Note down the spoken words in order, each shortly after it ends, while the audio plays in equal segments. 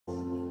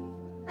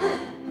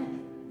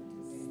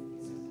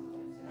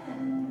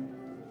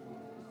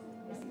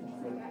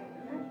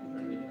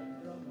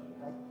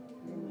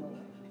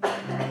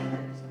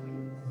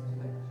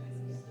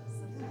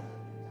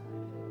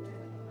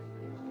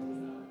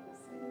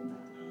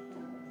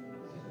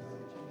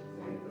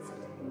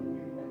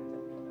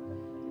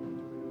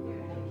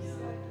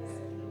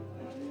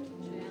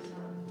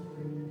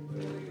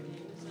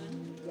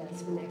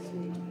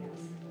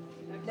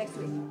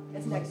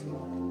next week.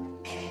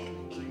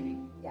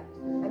 Yeah,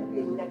 I'm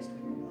reading next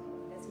week.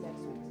 That's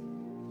next week.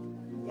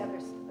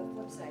 The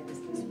flip side is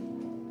this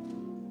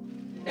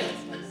week.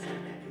 That's next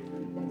Sunday.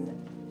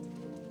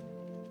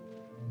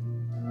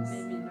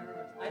 Made me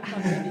nervous. I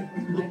thought maybe it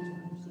was my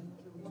turn.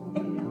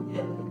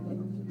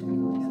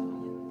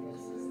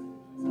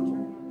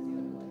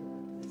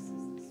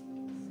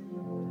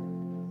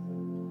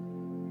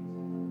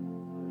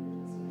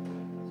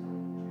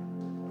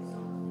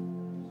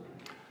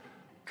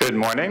 Good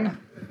morning.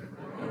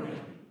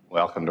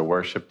 Welcome to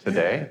worship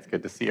today. It's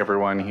good to see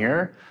everyone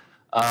here.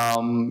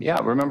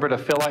 Remember to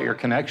fill out your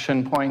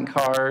connection point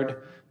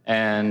card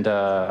and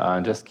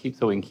just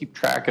so we can keep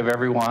track of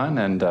everyone.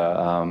 And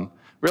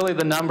really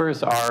the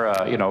numbers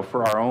are,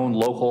 for our own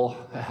local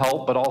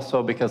help, but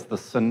also because the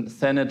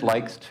Synod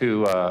likes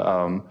to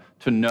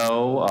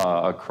know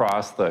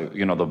across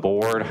the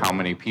board how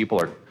many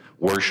people are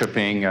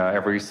worshiping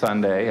every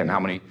Sunday and how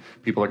many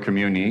people are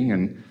communing.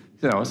 And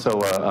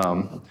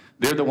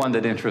they're the one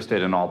that's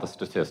interested in all the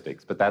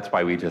statistics, but that's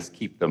why we just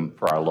keep them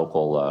for our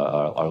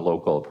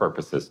local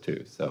purposes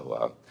too.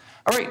 So,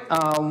 all right,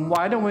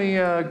 why don't we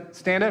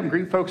stand up and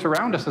greet folks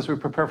around us as we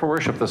prepare for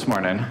worship this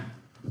morning?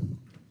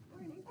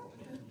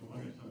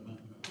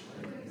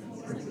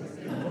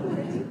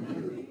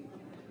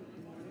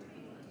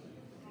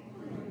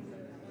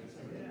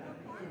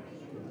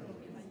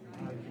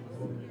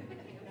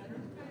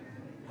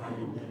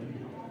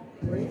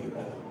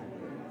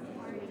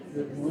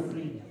 Good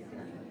morning.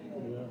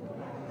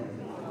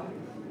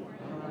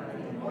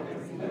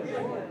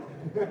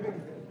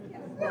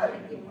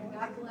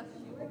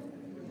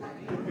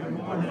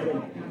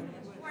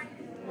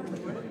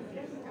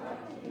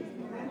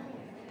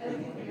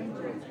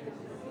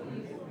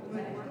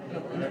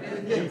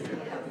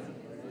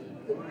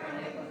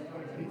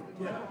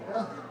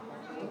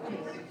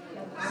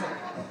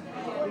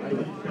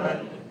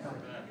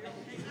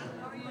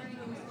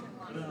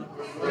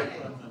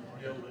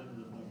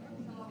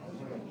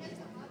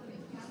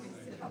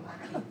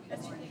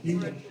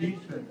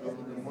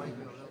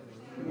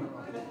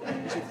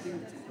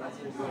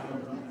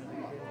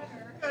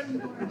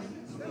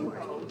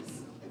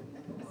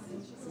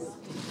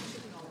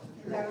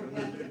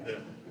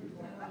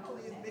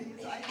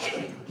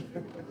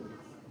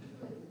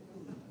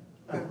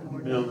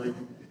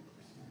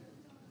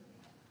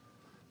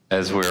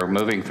 As we're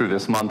moving through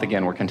this month,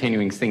 again, we're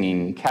continuing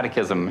singing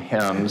catechism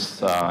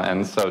hymns,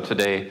 and so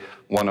today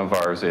one of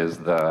ours is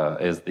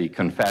the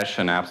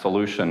Confession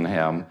Absolution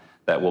hymn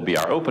that will be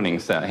our opening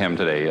hymn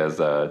today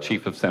as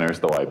Chief of Sinners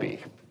Though I Be.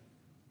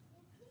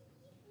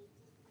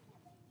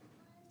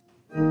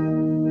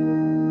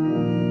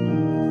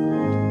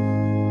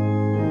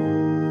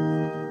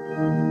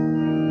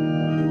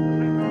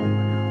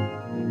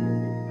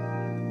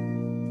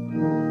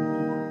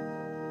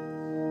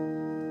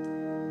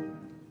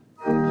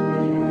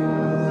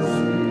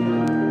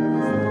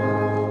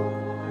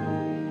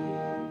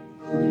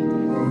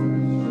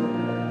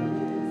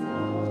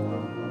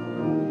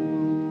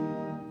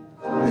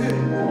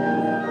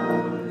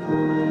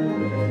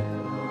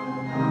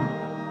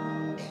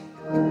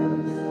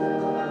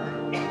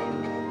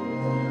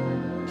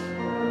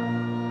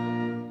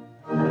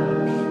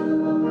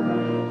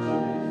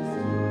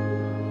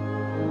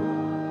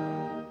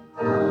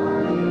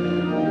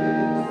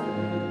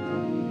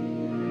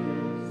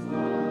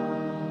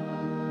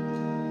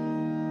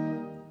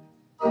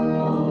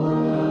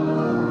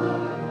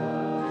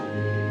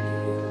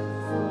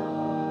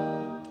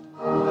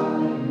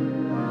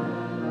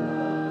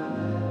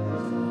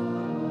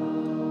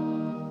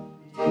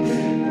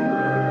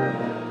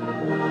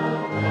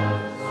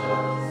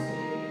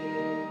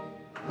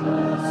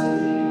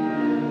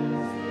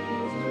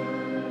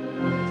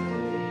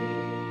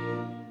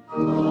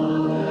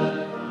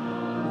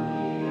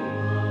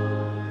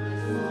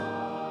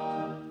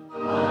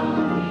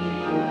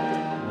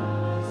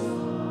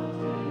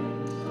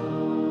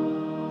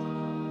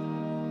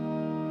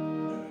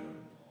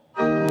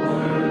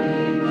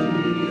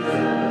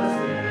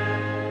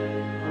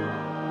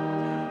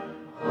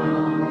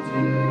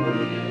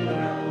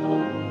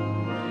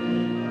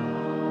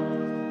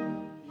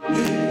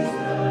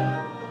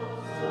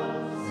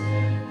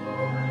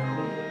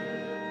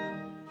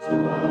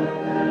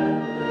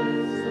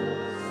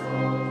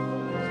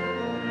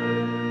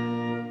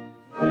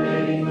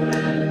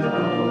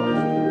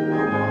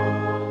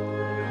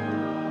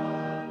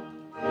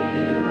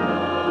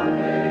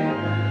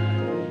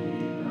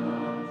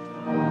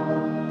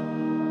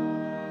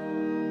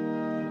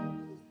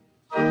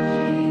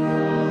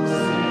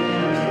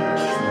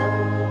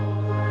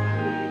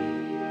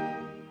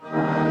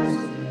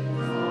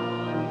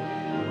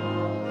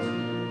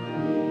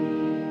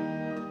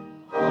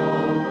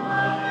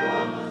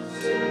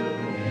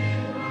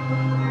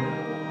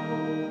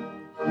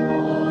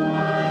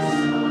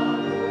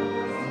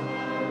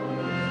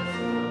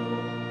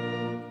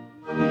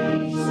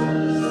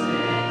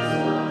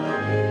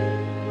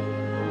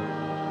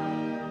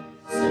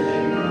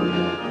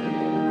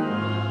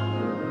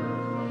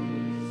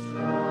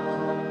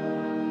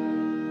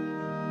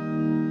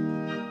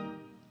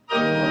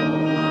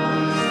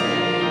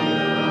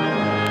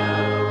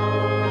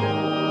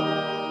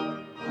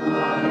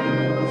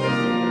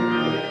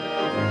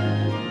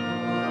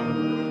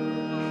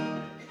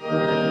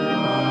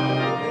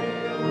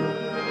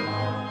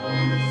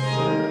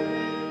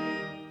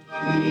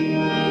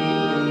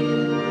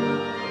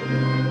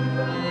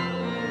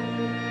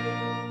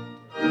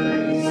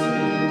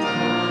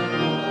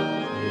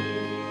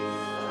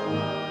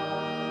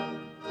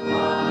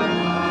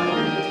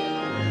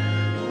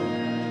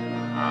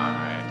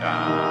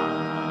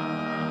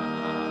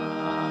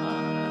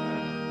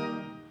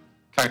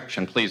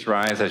 Congregation, please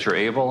rise as you're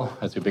able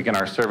as we begin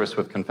our service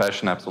with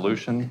confession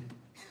absolution.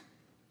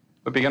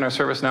 We begin our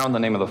service now in the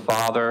name of the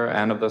Father,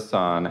 and of the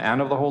Son,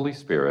 and of the Holy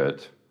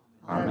Spirit.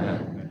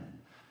 Amen.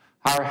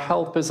 Our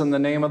help is in the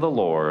name of the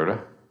Lord.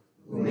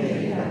 Who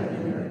made heaven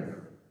and earth.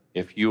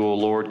 If you, O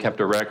Lord, kept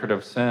a record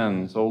of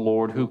sins, O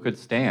Lord, who could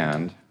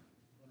stand?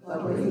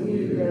 But with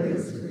you there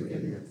is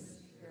forgiveness.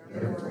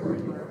 Therefore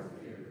you are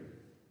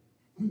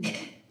feared.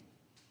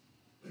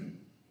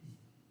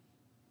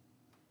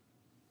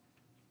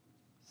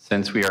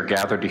 Since we are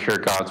gathered to hear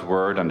God's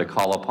word and to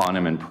call upon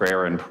him in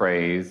prayer and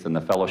praise in the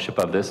fellowship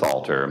of this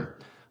altar,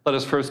 let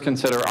us first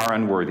consider our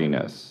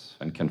unworthiness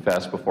and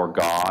confess before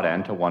God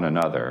and to one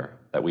another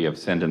that we have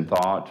sinned in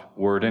thought,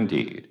 word, and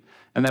deed,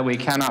 and that we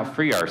cannot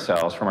free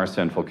ourselves from our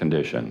sinful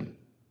condition.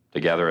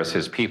 Together as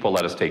his people,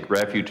 let us take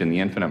refuge in the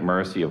infinite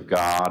mercy of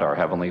God, our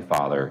Heavenly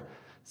Father,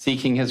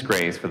 seeking his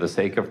grace for the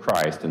sake of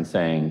Christ and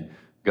saying,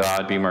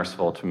 God, be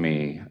merciful to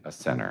me, a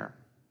sinner.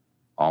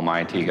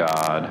 Almighty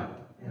God,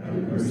 have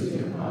mercy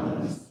upon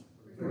us,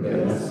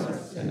 forgive us our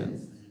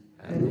sins,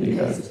 and lead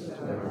us to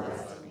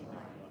everlasting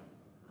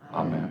life.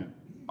 Amen.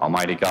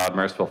 Almighty God,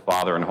 merciful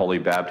Father, in holy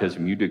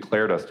baptism, you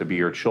declared us to be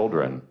your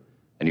children,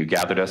 and you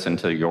gathered us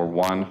into your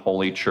one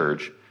holy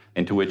church,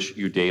 into which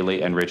you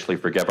daily and richly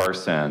forgive our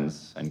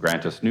sins and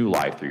grant us new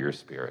life through your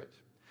Spirit.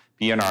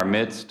 Be in our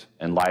midst,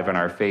 enliven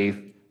our faith,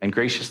 and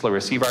graciously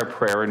receive our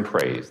prayer and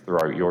praise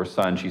through your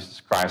Son, Jesus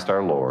Christ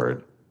our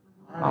Lord.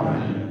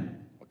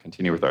 Amen. We'll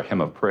continue with our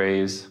hymn of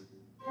praise.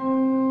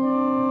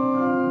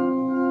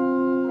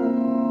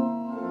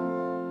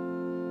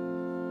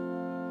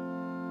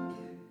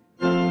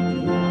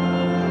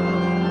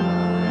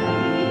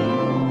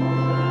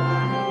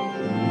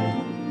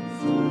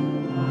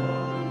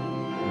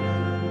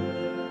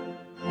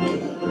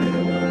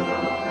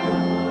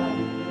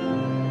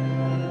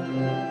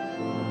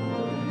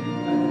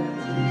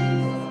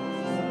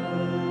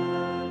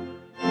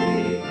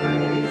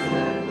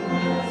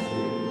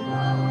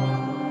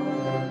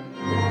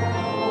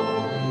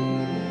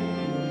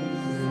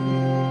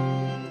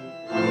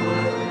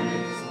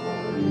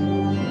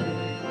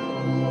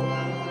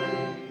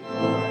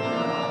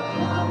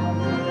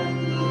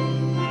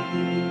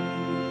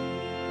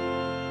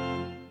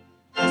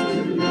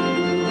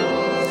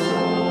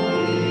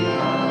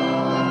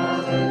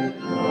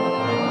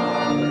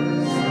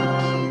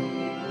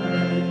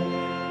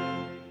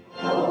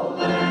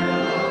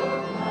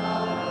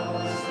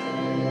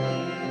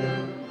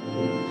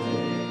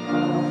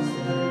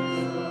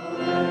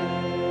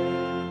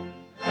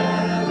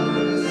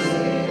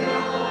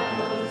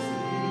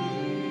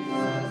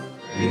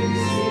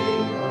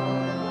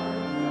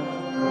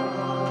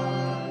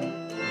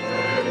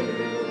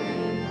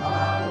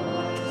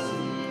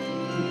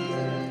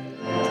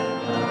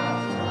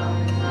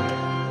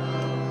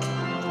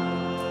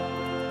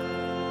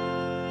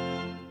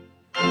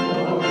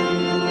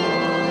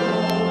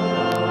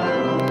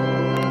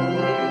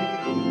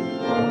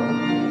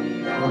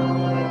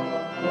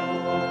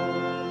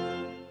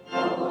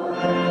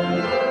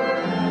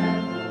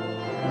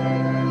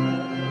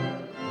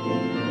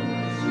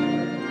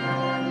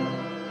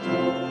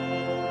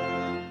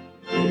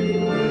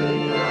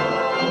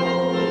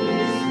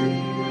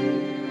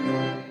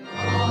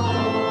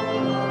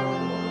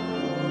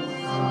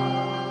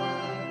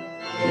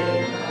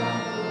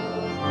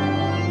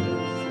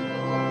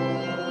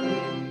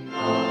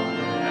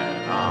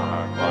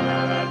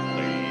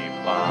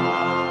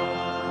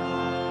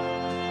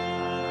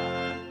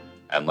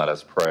 And let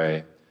us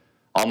pray.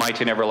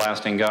 Almighty and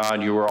everlasting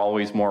God, you are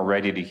always more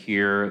ready to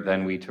hear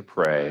than we to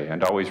pray,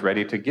 and always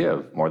ready to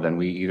give more than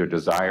we either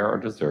desire or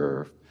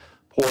deserve.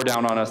 Pour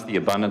down on us the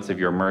abundance of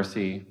your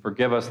mercy.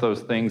 Forgive us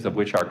those things of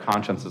which our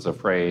conscience is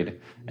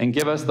afraid, and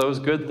give us those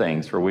good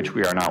things for which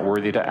we are not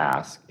worthy to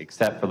ask,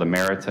 except for the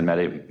merits and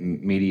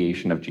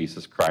mediation of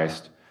Jesus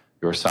Christ,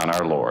 your Son,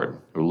 our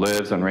Lord, who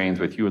lives and reigns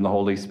with you in the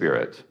Holy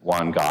Spirit,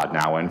 one God,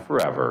 now and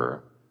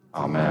forever.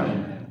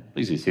 Amen.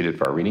 Please be seated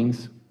for our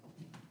readings.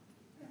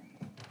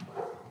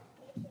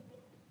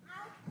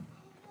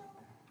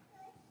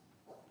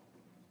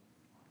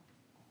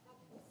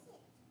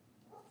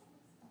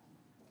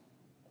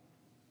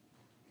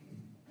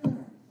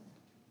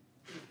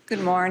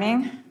 Good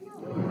morning.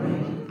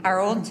 Our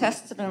Old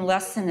Testament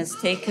lesson is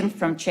taken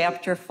from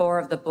chapter 4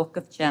 of the book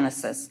of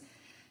Genesis.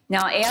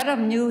 Now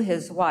Adam knew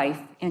his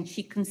wife, and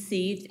she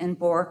conceived and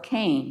bore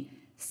Cain,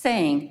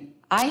 saying,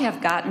 I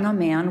have gotten a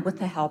man with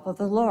the help of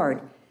the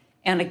Lord.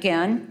 And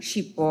again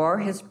she bore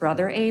his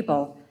brother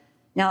Abel.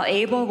 Now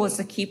Abel was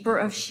a keeper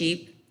of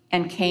sheep,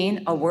 and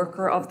Cain a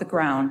worker of the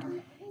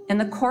ground. In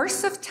the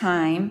course of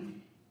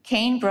time,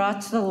 Cain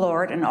brought to the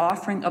Lord an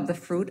offering of the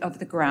fruit of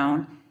the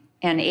ground,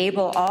 and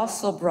Abel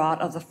also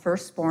brought of the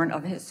firstborn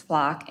of his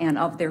flock and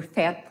of their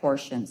fat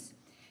portions.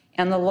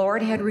 And the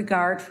Lord had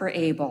regard for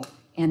Abel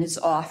and his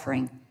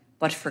offering,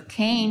 but for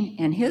Cain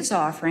and his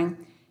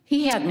offering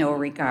he had no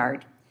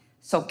regard.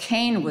 So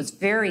Cain was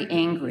very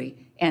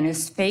angry, and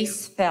his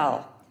face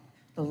fell.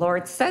 The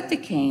Lord said to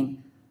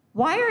Cain,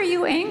 Why are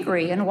you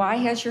angry, and why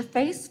has your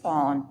face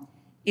fallen?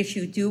 If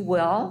you do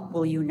well,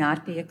 will you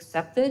not be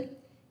accepted?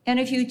 And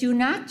if you do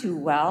not do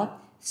well,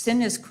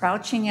 sin is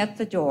crouching at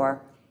the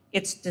door.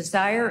 Its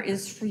desire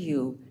is for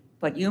you,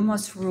 but you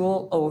must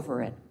rule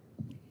over it.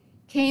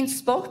 Cain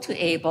spoke to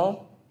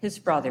Abel, his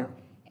brother,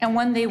 and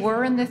when they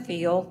were in the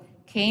field,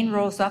 Cain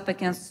rose up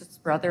against his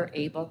brother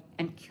Abel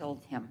and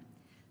killed him.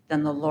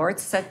 Then the Lord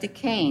said to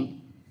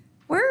Cain,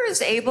 "Where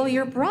is Abel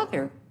your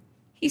brother?"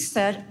 He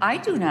said, "I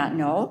do not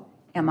know.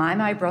 Am I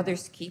my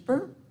brother's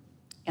keeper?"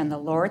 And the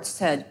Lord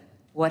said,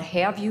 "What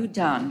have you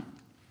done?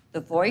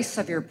 The voice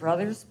of your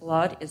brother's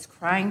blood is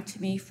crying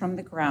to me from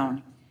the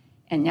ground,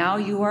 and now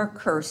you are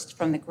cursed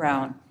from the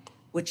ground,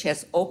 which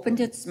has opened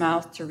its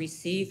mouth to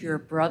receive your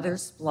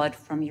brother's blood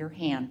from your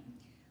hand.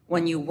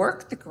 When you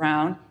work the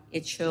ground,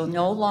 it shall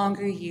no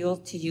longer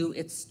yield to you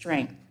its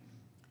strength.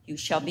 You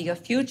shall be a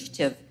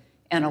fugitive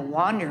and a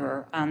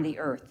wanderer on the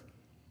earth."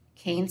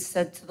 Cain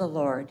said to the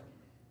Lord,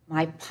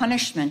 "My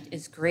punishment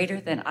is greater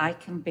than I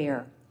can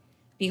bear.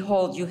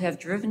 Behold, you have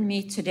driven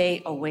me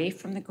today away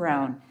from the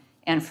ground,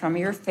 and from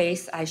your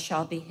face I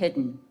shall be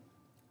hidden.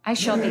 I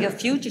shall be a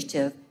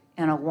fugitive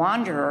and a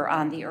wanderer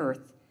on the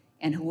earth,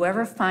 and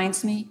whoever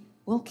finds me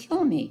will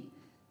kill me."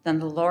 Then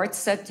the Lord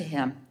said to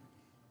him,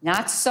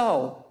 "Not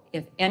so.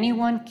 If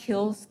anyone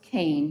kills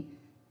Cain,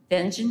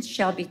 vengeance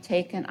shall be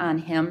taken on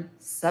him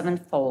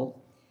sevenfold."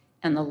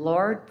 And the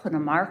Lord put a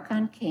mark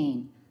on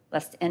Cain,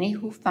 lest any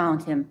who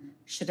found him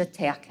should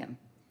attack him.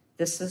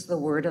 This is the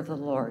word of the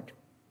Lord.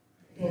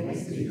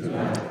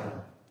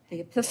 The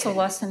epistle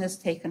lesson is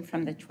taken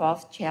from the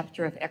 12th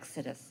chapter of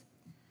Exodus.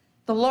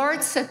 The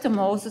Lord said to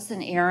Moses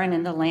and Aaron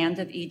in the land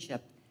of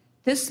Egypt,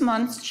 "This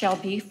month shall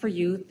be for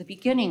you the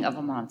beginning of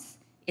a month.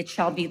 It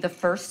shall be the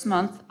first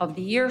month of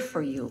the year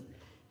for you.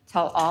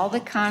 Tell all the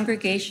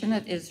congregation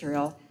of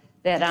Israel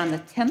that on the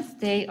 10th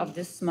day of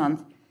this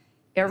month,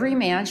 every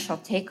man shall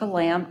take a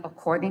lamb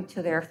according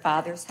to their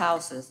father's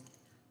houses,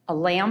 a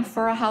lamb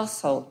for a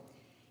household.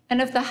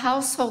 And if the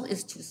household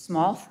is too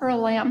small for a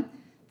lamb,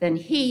 then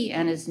he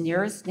and his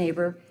nearest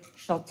neighbor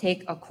shall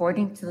take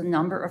according to the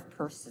number of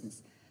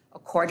persons.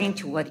 According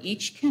to what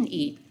each can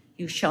eat,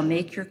 you shall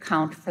make your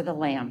count for the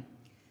lamb.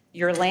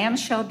 Your lamb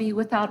shall be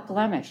without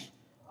blemish,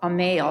 a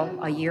male,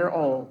 a year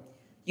old.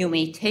 You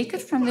may take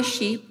it from the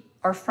sheep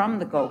or from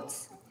the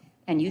goats,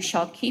 and you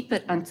shall keep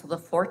it until the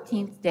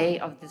 14th day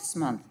of this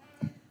month,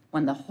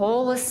 when the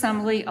whole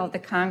assembly of the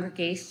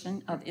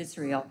congregation of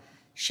Israel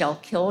shall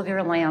kill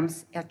their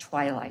lambs at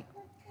twilight.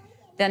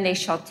 Then they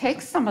shall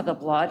take some of the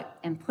blood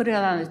and put it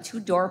on the 2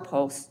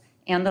 doorposts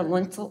and the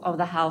lintel of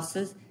the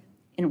houses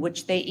in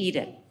which they eat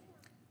it.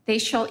 They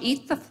shall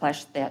eat the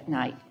flesh that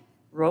night,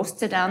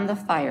 roasted on the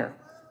fire.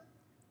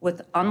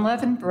 With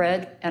unleavened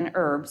bread and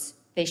herbs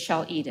they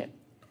shall eat it.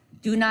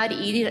 Do not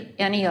eat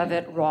any of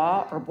it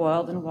raw or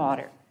boiled in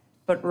water,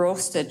 but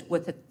roasted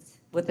with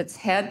its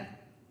head,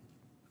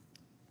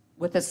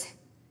 with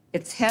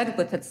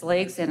its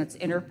legs and its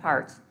inner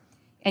parts.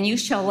 And you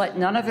shall let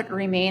none of it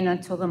remain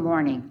until the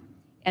morning.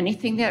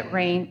 Anything that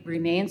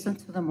remains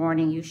until the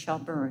morning you shall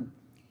burn.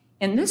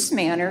 In this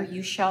manner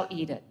you shall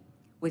eat it,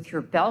 with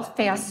your belt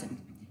fastened,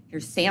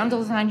 your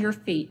sandals on your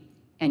feet,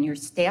 and your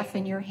staff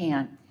in your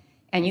hand.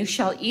 And you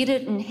shall eat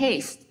it in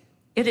haste.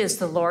 It is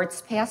the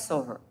Lord's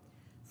Passover.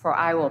 For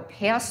I will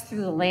pass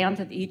through the land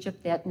of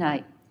Egypt that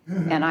night,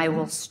 and I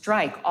will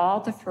strike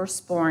all the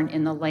firstborn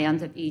in the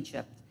land of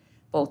Egypt,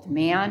 both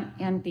man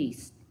and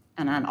beast.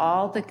 And on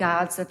all the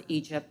gods of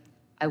Egypt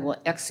I will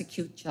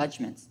execute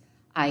judgments.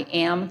 I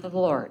am the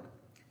Lord.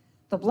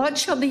 The blood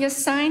shall be a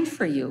sign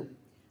for you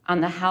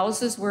on the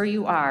houses where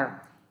you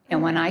are,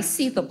 and when I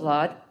see the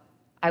blood,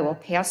 I will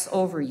pass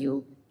over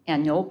you,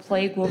 and no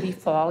plague will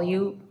befall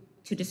you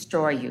to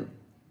destroy you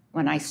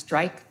when I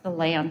strike the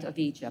land of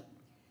Egypt.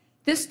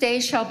 This day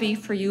shall be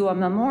for you a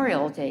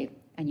memorial day,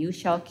 and you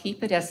shall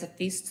keep it as a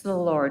feast to the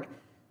Lord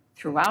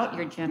throughout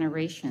your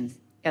generations,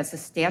 as a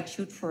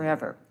statute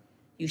forever.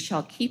 You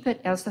shall keep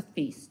it as a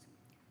feast.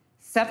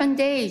 7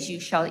 days you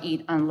shall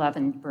eat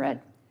unleavened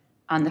bread.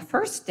 On the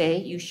first day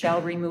you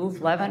shall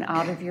remove leaven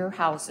out of your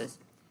houses.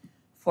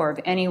 For if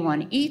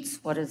anyone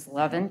eats what is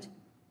leavened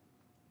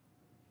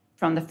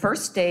from the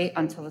first day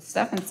until the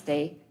 7th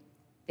day,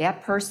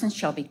 that person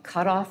shall be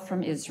cut off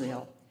from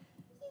Israel.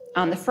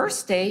 On the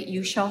first day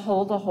you shall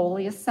hold a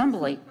holy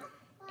assembly,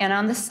 and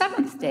on the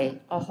 7th day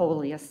a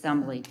holy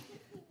assembly.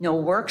 No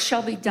work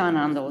shall be done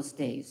on those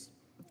days,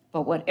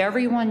 but what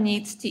everyone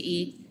needs to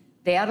eat,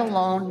 that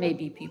alone may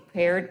be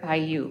prepared by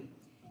you,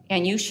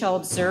 and you shall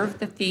observe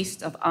the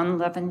feast of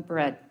unleavened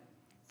bread.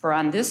 For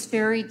on this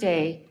very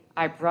day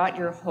I brought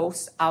your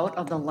hosts out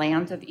of the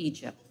land of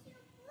Egypt.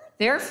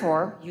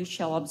 Therefore you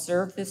shall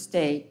observe this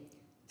day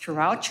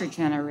throughout your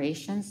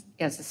generations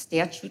as a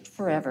statute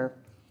forever.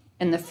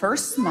 In the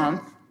first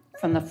month,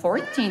 from the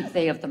 14th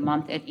day of the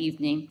month at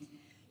evening,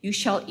 you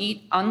shall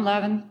eat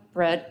unleavened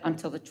bread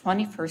until the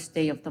 21st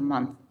day of the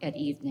month at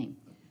evening.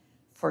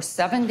 For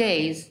 7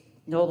 days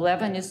no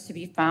leaven is to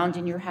be found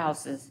in your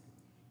houses.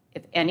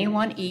 If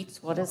anyone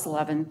eats what is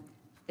leavened,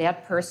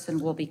 that person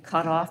will be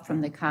cut off from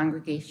the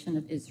congregation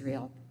of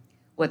Israel,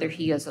 whether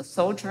he is a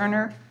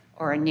sojourner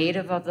or a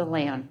native of the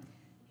land.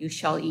 You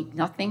shall eat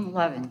nothing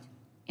leavened.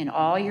 In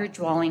all your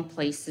dwelling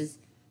places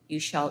you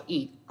shall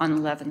eat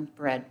unleavened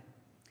bread.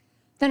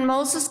 Then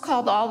Moses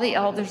called all the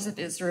elders of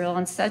Israel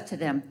and said to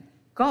them,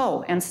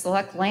 Go and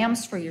select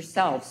lambs for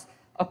yourselves,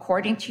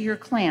 according to your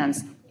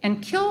clans,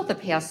 and kill the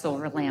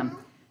Passover lamb.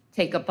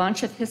 Take a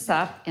bunch of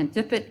hyssop and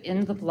dip it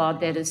in the blood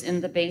that is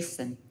in the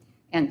basin,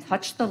 and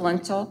touch the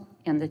lintel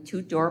and the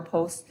 2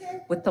 doorposts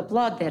with the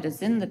blood that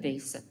is in the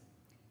basin.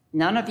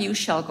 None of you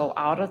shall go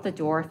out of the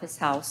door of his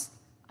house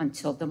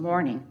until the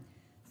morning,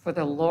 for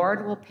the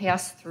Lord will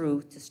pass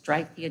through to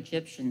strike the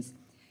Egyptians.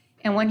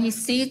 And when he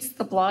sees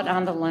the blood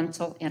on the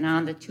lintel and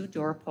on the 2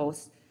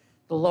 doorposts,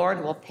 the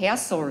Lord will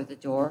pass over the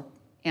door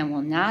and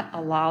will not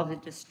allow the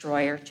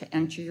destroyer to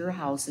enter your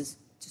houses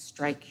to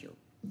strike you.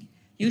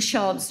 You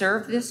shall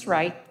observe this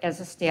rite as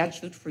a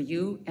statute for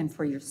you and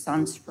for your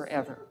sons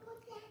forever.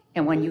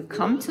 And when you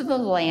come to the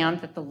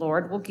land that the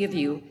Lord will give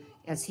you,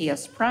 as he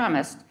has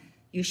promised,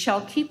 you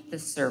shall keep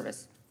this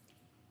service.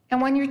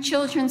 And when your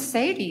children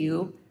say to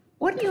you,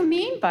 What do you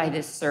mean by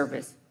this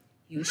service?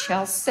 You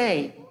shall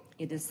say,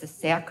 It is the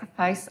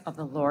sacrifice of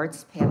the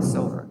Lord's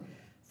Passover,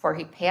 for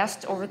he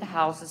passed over the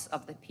houses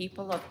of the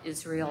people of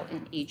Israel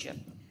in Egypt,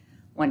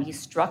 when he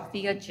struck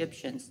the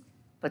Egyptians,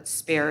 but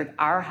spared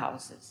our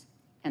houses.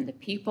 And the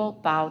people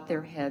bowed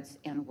their heads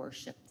and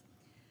worshiped.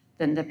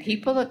 Then the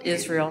people of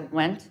Israel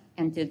went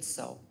and did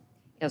so,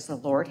 as the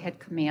Lord had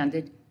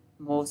commanded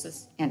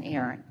Moses and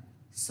Aaron.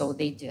 So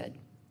they did.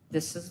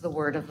 This is the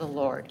word of the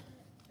Lord.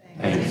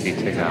 Thanks be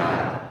to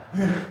God.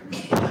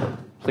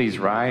 Please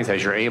rise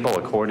as you're able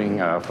according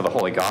for the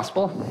Holy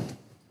Gospel.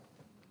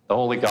 The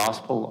Holy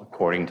Gospel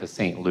according to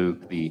St.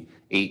 Luke, the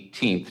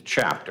 18th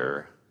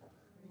chapter.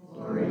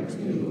 Glory to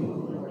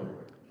you, Lord.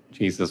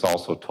 Jesus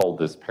also told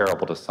this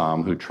parable to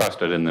some who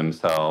trusted in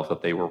themselves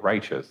that they were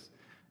righteous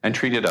and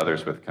treated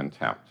others with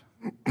contempt.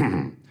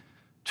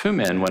 2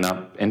 men went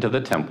up into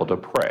the temple to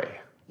pray,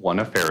 one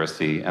a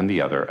Pharisee and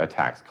the other a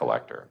tax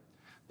collector.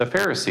 The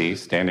Pharisee,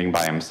 standing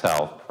by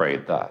himself,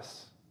 prayed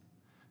thus,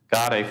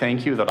 God, I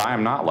thank you that I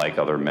am not like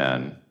other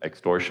men,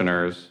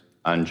 extortioners,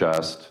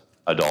 unjust,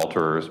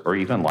 adulterers, or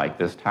even like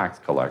this tax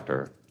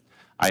collector.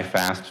 I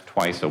fast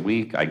twice a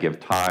week, I give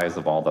tithes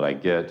of all that I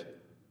get.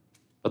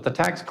 But the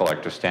tax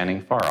collector,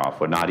 standing far off,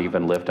 would not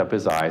even lift up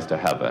his eyes to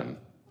heaven,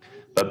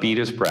 but beat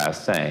his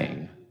breast,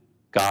 saying,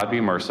 God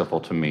be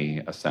merciful to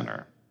me, a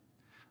sinner.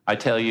 I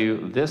tell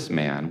you, this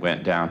man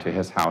went down to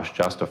his house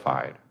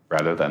justified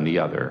rather than the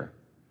other.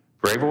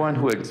 For everyone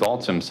who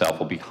exalts himself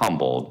will be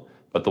humbled,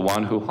 but the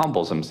one who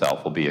humbles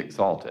himself will be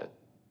exalted.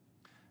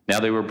 Now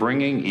they were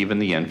bringing even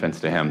the infants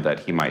to him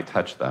that he might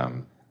touch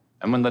them.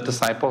 And when the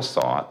disciples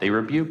saw it, they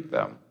rebuked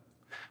them.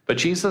 But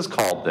Jesus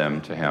called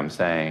them to him,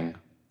 saying,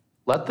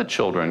 Let the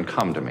children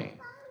come to me,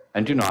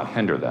 and do not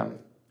hinder them,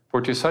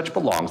 for to such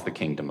belongs the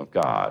kingdom of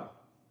God.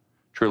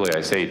 Truly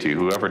I say to you,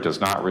 whoever does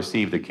not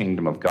receive the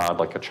kingdom of God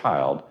like a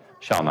child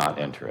shall not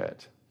enter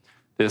it.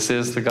 This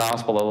is the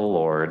gospel of the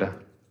Lord.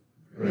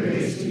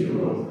 Praise to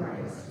you, O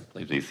Christ.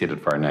 Please be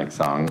seated for our next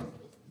song.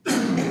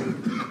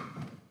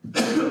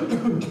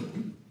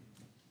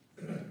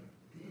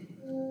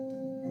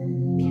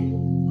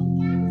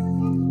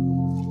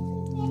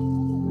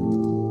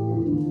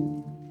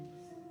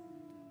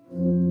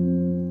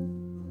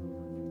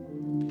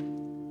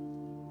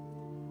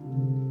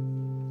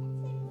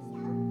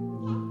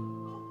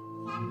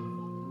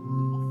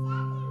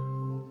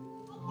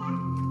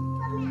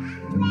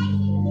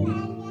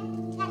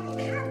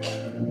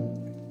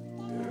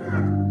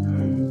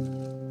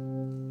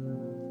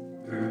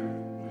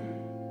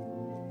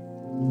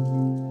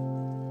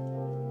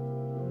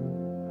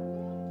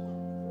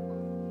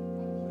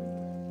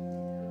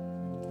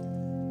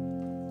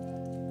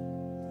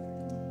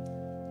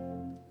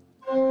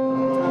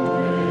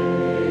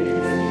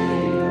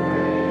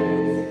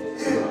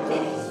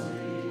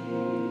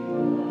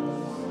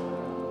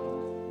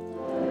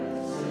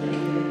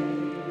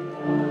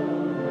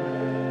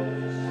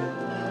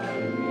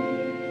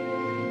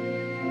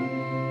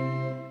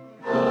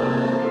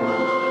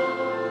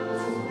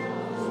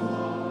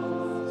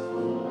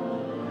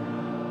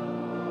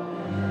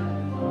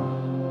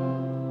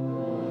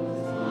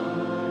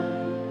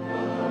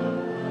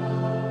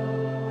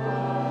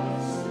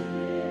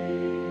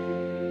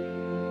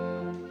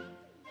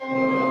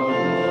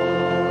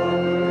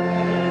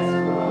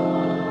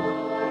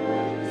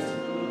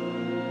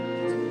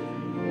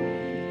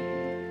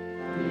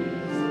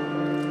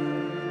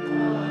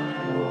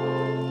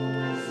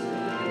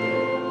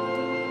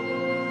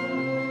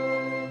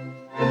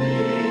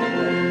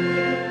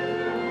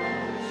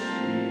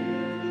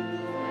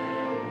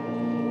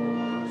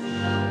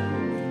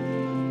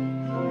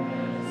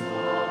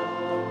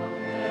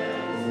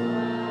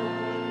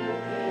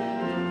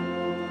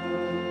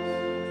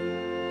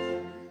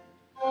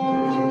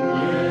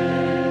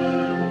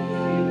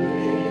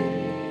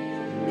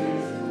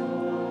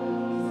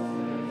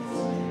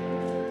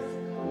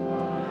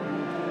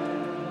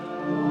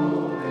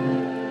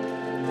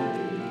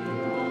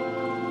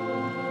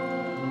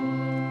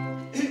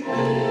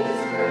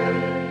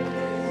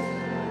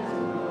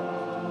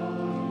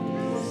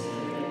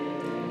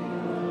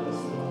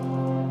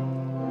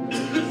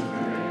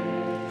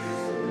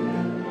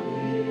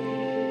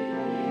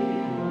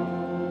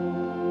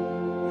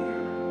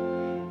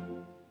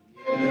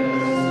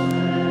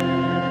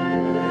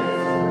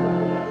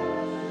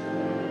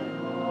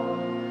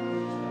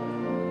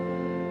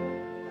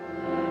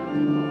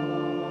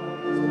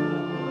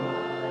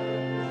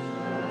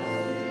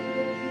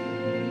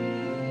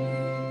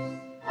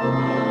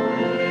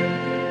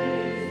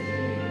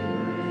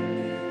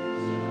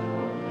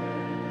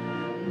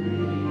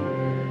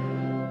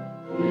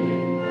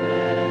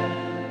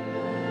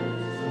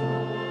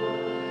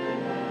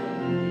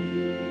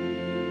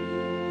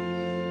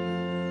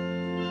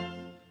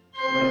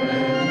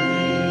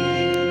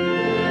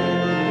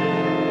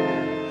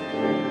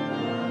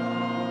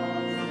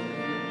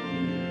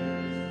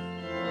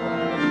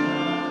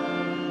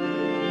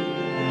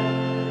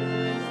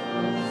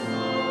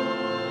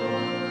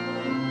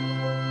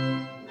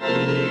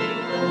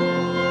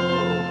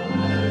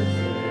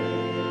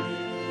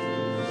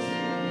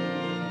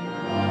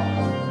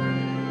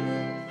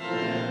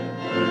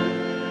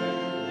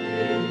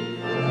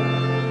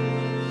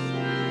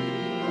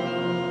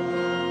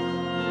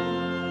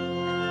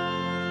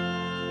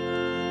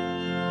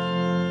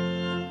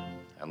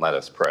 Let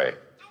us pray.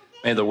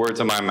 May the words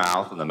of my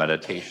mouth and the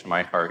meditation of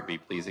my heart be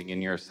pleasing in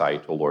your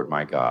sight, O Lord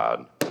my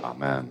God.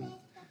 Amen.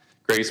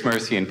 Grace,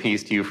 mercy, and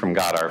peace to you from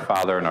God our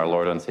Father and our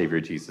Lord and Savior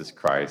Jesus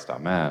Christ.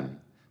 Amen.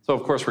 So,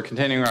 of course, we're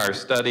continuing our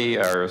study,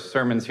 our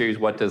sermon series,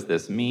 What Does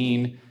This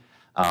Mean?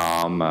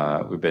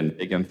 We've been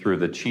digging through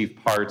the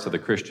chief parts of the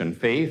Christian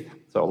faith.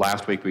 So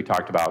last week we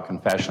talked about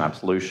confession,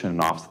 absolution,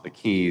 and office of the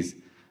keys.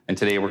 And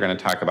today we're going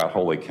to talk about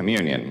Holy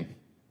Communion.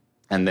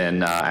 And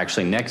then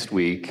actually next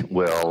week,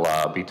 we'll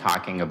be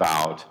talking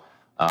about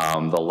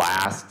the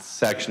last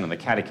section of the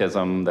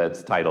Catechism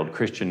that's titled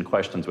Christian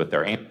Questions with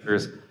Their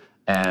Answers.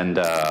 And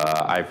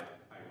the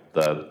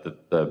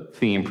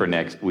theme for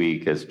next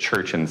week is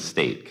Church and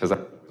State, because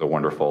that's a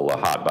wonderful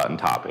hot button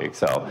topic.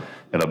 So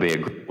it'll be a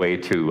great way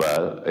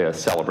to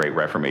celebrate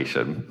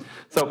Reformation.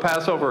 So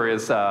Passover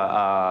is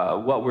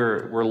what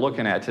we're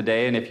looking at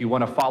today. And if you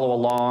want to follow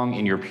along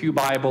in your Pew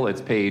Bible, it's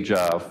page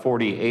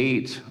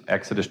 48,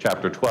 Exodus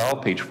chapter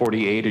 12, page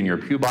 48 in your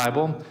Pew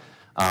Bible.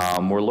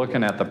 We're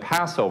looking at the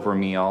Passover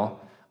meal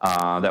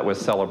that was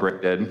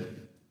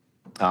celebrated.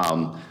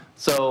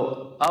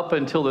 So up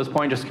until this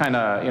point, just kind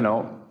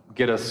of,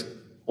 get us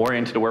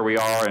oriented to where we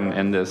are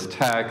in this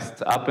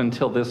text. Up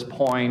until this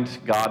point,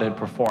 God had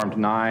performed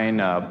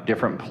 9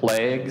 different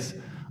plagues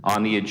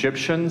on the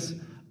Egyptians.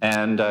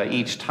 And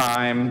each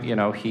time,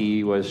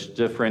 he was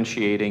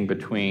differentiating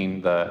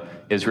between the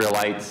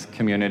Israelites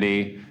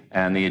community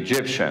and the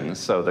Egyptians.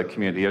 So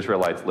the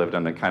Israelites lived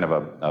in a kind of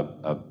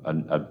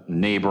a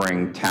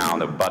neighboring town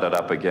that butted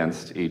up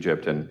against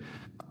Egypt. And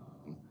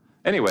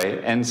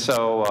anyway, and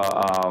so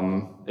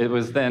it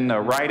was then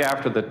right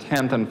after the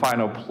 10th and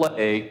final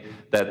plague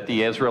that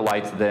the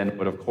Israelites then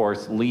would, of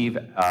course, leave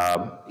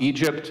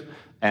Egypt.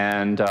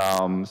 And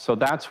so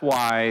that's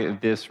why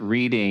this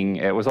reading,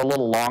 it was a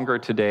little longer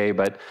today,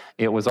 but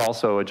it was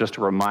also just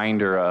a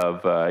reminder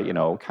of,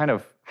 kind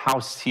of how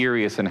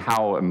serious and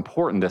how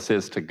important this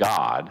is to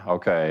God,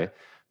 okay?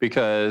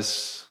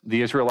 Because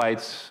the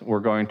Israelites were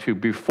going to,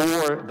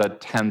 before the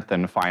 10th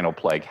and final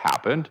plague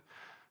happened,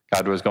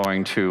 God was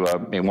going to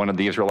wanted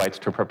the Israelites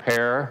to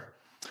prepare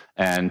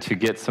and to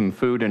get some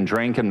food and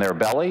drink in their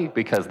belly,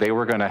 because they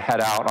were going to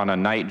head out on a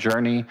night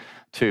journey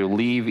to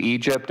leave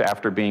Egypt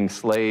after being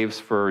slaves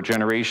for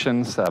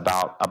generations,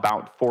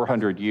 about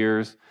 400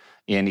 years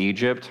in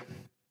Egypt.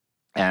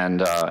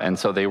 And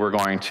so they were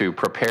going to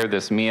prepare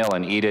this meal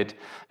and eat it,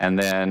 and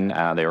then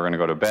they were going to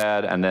go to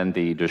bed, and then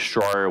the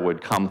destroyer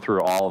would come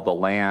through all of the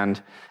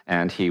land,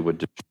 and he would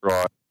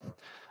destroy.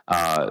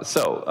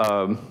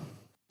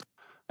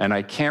 And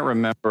I can't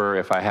remember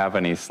if I have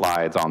any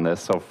slides on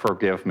this, so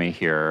forgive me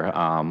here.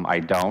 I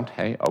don't.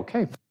 Hey,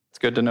 okay. It's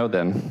good to know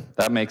then.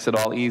 That makes it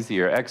all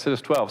easier.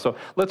 Exodus 12. So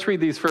let's read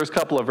these first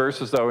couple of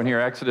verses, though, in here.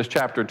 Exodus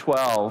chapter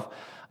 12.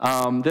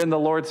 Then the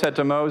Lord said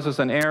to Moses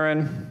and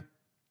Aaron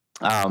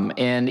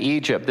in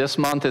Egypt, "This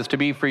month is to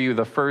be for you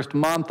the first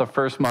month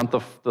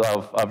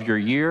of your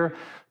year.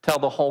 Tell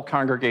the whole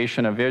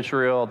congregation of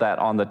Israel that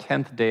on the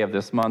 10th day of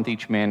this month,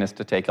 each man is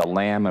to take a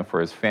lamb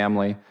for his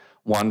family,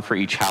 one for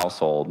each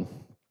household."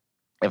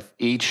 And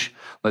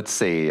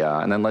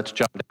then let's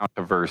jump down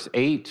to verse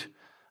 8.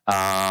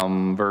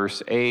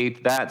 Verse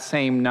 8, that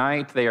same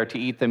night they are to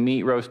eat the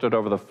meat roasted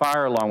over the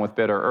fire along with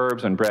bitter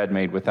herbs and bread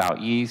made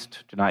without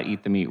yeast. Do not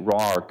eat the meat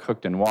raw or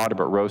cooked in water,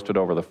 but roasted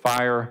over the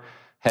fire.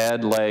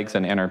 Head, legs,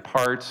 and inner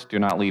parts, do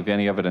not leave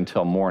any of it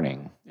until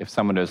morning. If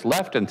someone is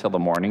left until the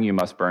morning, you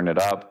must burn it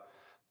up.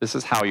 This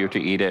is how you're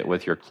to eat it,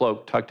 with your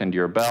cloak tucked into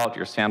your belt,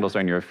 your sandals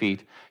on your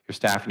feet, your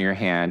staff in your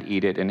hand.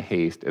 Eat it in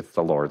haste. It's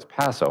the Lord's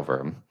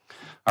Passover.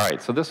 All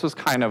right, so this was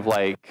kind of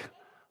like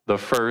the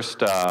first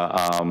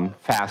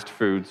fast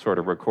food sort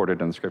of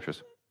recorded in the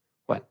scriptures.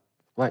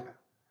 What?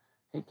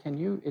 Hey,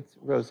 it's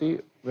Rosie.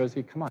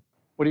 Rosie, come on.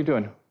 What are you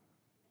doing?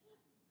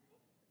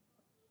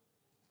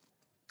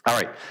 All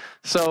right,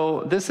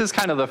 so this is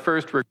kind of the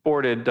first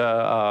recorded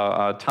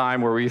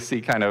time where we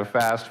see kind of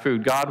fast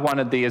food. God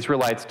wanted the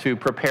Israelites to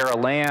prepare a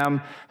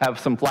lamb, have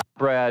some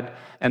flatbread,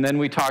 and then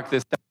we talked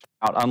this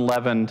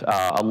unleavened,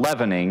 a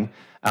leavening,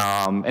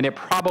 and it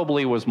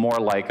probably was more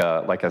like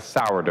a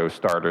sourdough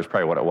starter is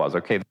probably what it was,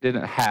 okay? They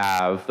didn't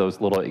have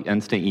those little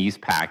instant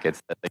yeast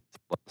packets that they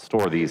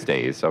store these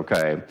days,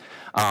 okay?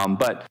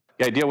 But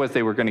the idea was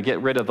they were going to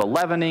get rid of the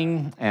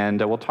leavening, and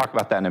we'll talk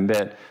about that in a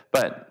bit,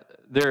 but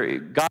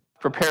God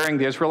preparing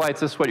the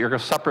Israelites, this is what your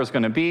supper is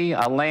going to be,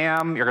 a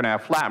lamb, you're going to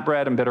have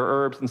flatbread and bitter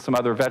herbs and some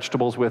other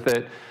vegetables with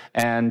it,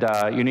 and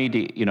you need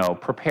to,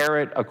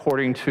 prepare it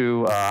according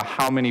to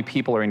how many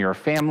people are in your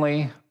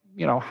family,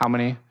 how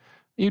many,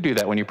 you do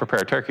that when you prepare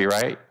a turkey,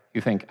 right?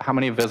 You think, how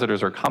many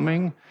visitors are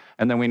coming?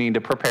 And then we need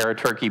to prepare a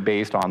turkey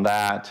based on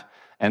that.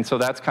 And so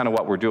that's kind of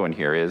what we're doing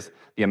here, is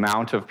the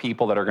amount of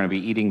people that are going to be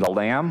eating the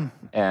lamb.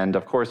 And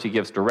of course, he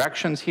gives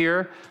directions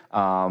here,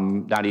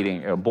 not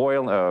eating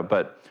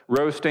but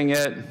roasting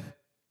it.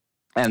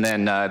 And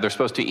then they're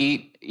supposed to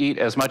eat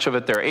as much of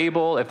it they're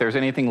able. If there's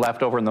anything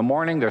left over in the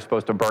morning, they're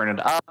supposed to burn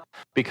it up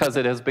because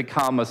it has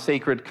become a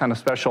sacred kind of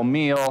special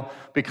meal.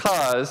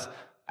 Because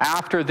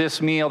after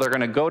this meal, they're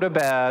going to go to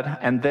bed,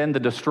 and then the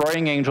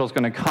destroying angel is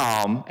going to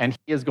come, and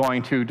he is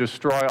going to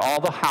destroy all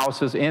the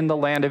houses in the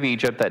land of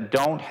Egypt that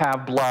don't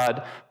have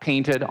blood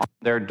painted on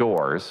their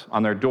doors,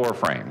 on their door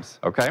frames,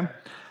 okay?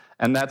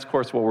 And that's, of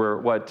course,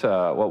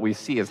 what we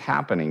see is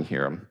happening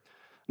here.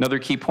 Another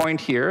key point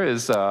here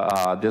is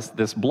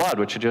this blood,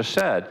 which I just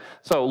said.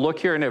 So look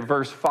here in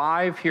verse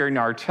 5 here in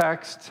our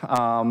text.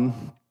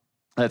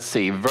 Let's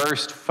see,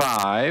 verse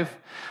 5.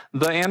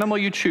 The animal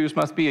you choose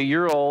must be a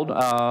year-old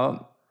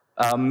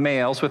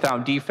males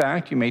without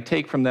defect. You may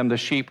take from them the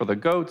sheep or the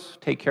goats.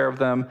 Take care of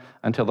them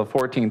until the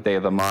 14th day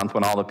of the month,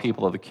 when all the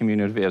people of the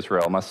community of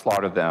Israel must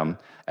slaughter them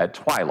at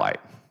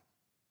twilight.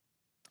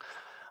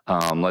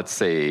 Let's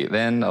see.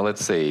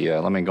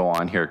 Let me go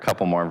on here a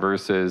couple more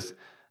verses.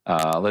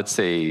 Let's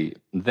see,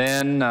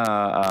 then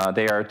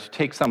they are to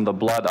take some of the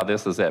blood,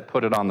 this is it,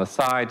 put it on the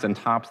sides and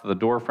tops of the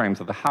door frames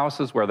of the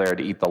houses where they are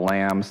to eat the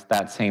lambs.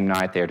 That same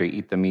night they are to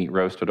eat the meat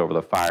roasted over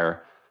the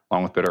fire,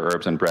 along with bitter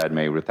herbs and bread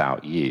made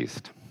without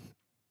yeast.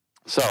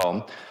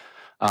 So,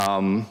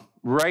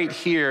 right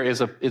here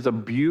is a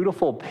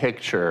beautiful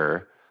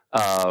picture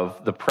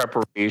of the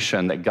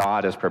preparation that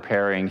God is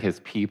preparing his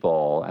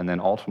people, and then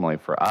ultimately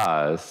for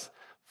us,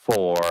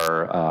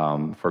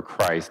 for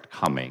Christ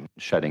coming,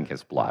 shedding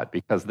his blood,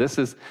 because this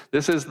is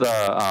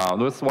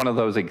one of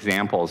those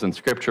examples in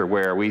Scripture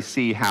where we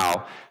see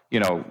how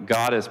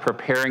God is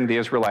preparing the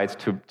Israelites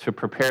to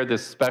prepare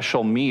this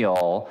special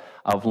meal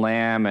of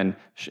lamb and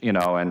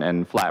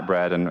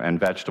flatbread and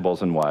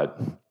vegetables and what.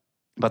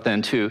 But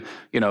then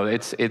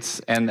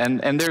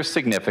and there's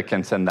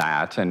significance in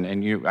that, and I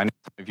know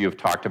some of you have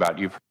talked about,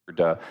 you've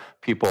heard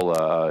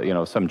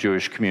people, some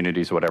Jewish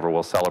communities or whatever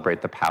will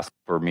celebrate the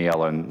Passover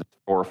meal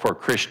for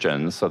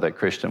Christians, so that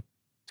Christians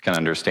can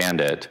understand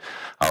it,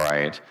 all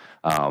right?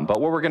 But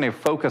what we're going to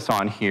focus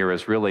on here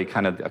is really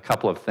kind of a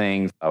couple of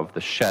things of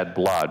the shed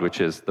blood, which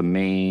is the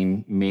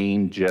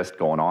main gist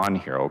going on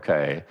here,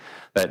 okay?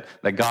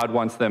 That God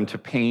wants them to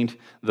paint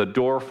the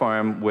door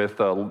frame with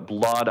the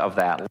blood of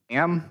that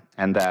lamb,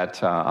 and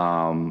that,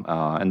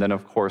 and then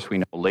of course we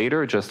know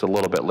later, just a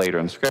little bit later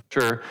in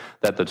Scripture,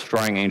 that the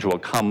destroying angel will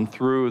come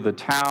through the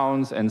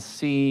towns and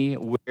see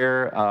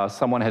where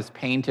someone has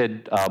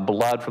painted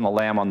blood from the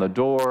lamb on the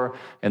door,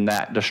 and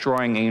that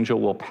destroying angel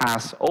will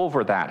pass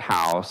over that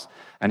house,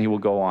 and he will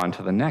go on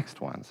to the next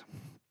ones.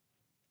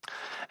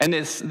 And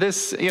this,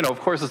 of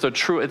course,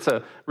 it's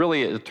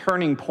really a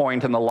turning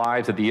point in the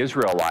lives of the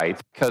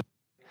Israelites, because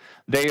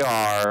they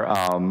are,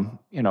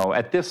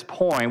 at this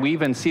point, we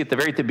even see at the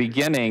very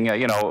beginning,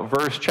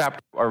 verse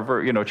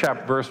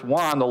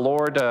 1, the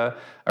Lord, or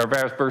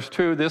verse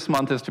 2, this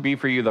month is to be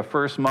for you the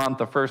first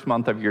month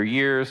of your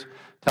years.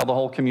 Tell the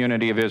whole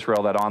community of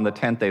Israel that on the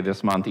 10th day of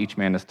this month, each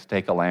man is to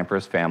take a lamb for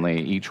his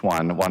family, each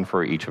one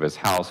for each of his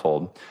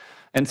household.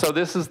 And so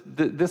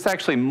this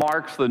actually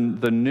marks the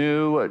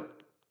new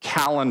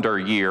calendar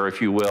year,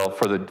 if you will,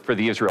 for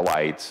the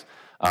Israelites,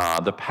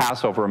 the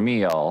Passover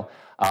meal.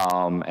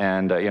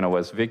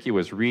 As Vicki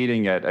was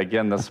reading it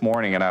again this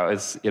morning, and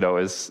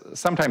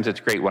sometimes it's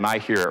great when I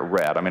hear it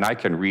read. I mean, I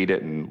can read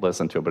it and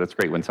listen to it, but it's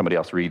great when somebody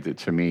else reads it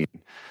to me.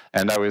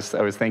 And I was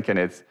thinking,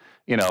 it's,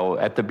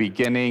 at the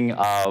beginning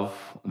of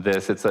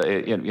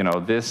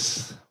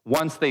this,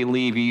 once they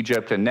leave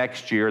Egypt, and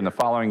next year and the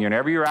following year and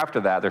every year after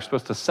that, they're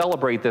supposed to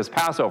celebrate this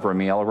Passover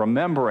meal,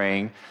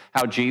 remembering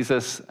how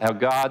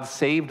God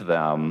saved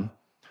them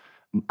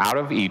out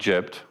of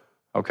Egypt.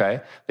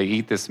 Okay, they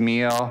eat this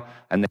meal,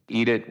 and they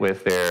eat it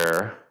with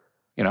their,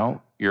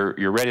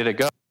 you're ready to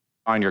go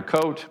on your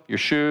coat, your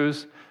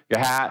shoes, your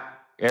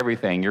hat,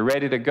 everything. You're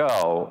ready to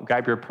go.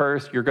 Grab your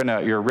purse. You're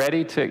gonna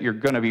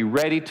be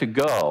ready to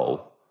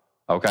go.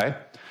 Okay,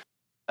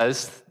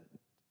 as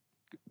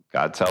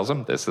God tells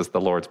them, this is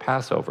the Lord's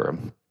Passover,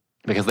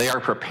 because they are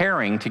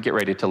preparing to get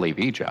ready to leave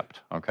Egypt.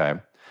 Okay.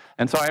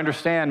 And so I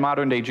understand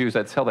modern-day Jews,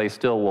 that's how they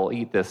still will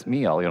eat this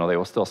meal. They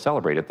will still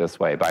celebrate it this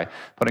way by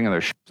putting on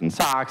their shoes and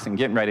socks and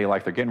getting ready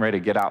like they're getting ready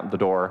to get out the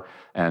door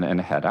and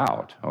head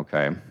out,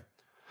 okay?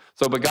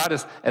 But God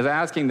is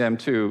asking them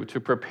to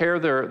prepare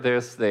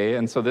this day,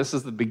 and so this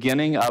is the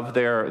beginning of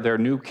their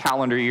new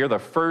calendar year. The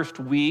first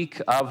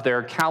week of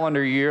their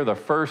calendar year, the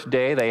first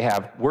day, they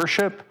have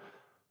worship,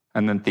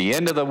 and then at the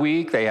end of the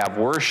week, they have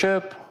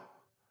worship.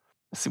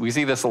 We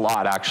see this a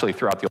lot, actually,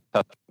 throughout the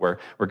Old Testament,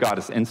 where God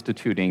is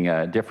instituting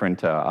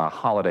different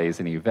holidays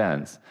and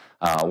events,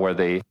 where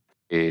they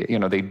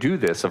do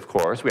this, of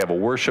course. We have a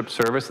worship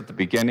service at the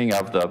beginning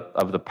of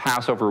the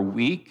Passover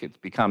week. It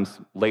becomes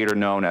later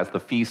known as the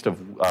Feast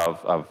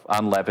of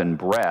Unleavened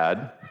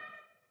Bread.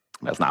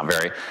 That's not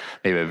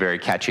maybe a very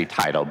catchy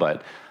title,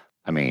 but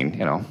I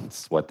mean,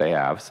 it's what they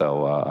have.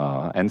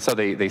 So, and so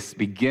they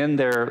begin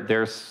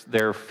their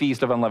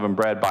Feast of Unleavened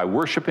Bread by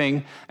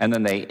worshiping, and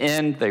then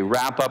they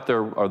wrap up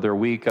their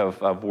week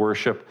of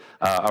worship,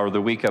 or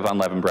the week of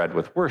Unleavened Bread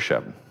with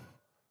worship.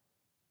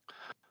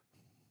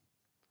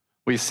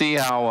 We see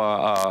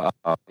how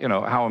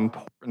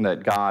important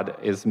that God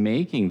is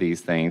making these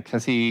things,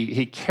 because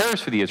he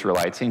cares for the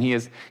Israelites, and he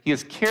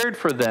has cared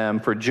for them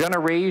for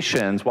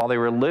generations while they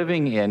were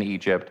living in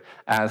Egypt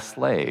as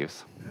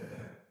slaves.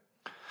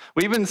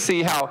 We even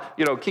see how,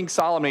 King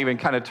Solomon even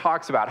kind of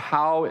talks about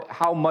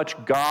how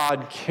much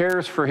God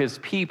cares for his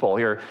people.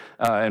 Here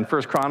in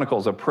 1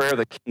 Chronicles, a prayer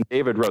that King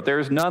David wrote, "There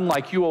is none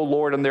like you, O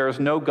Lord, and there is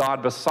no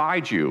God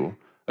beside you,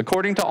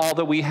 according to all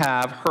that we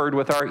have heard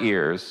with our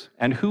ears.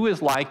 And who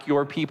is like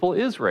your people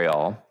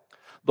Israel,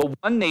 the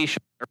one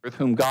nation on earth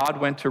whom God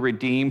went to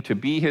redeem to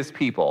be his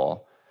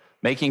people,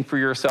 making for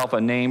yourself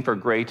a name for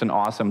great and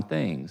awesome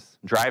things,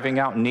 driving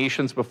out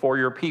nations before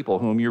your people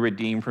whom you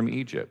redeemed from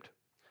Egypt.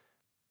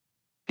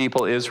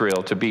 People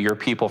Israel to be your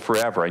people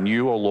forever, and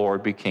you, O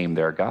Lord, became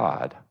their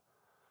God."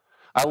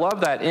 I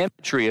love that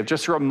imagery of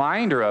just a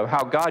reminder of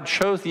how God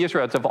chose the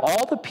Israelites. Of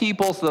all the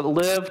peoples that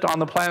lived on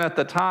the planet at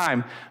the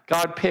time,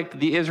 God picked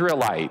the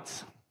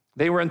Israelites.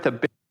 They weren't the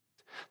best.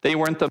 They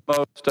weren't the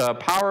most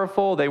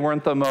powerful. They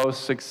weren't the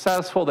most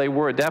successful. They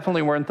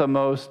definitely weren't the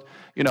most,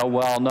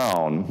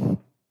 well-known.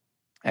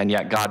 And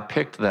yet God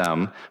picked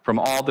them from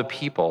all the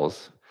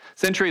peoples.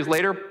 Centuries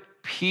later,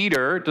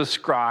 Peter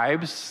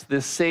describes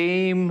the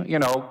same,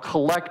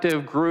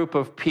 collective group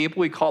of people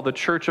we call the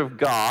church of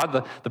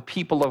God, the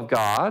people of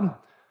God.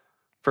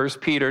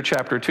 1 Peter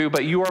chapter 2,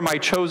 "But you are my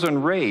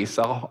chosen race,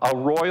 a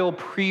royal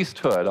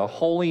priesthood, a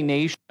holy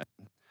nation,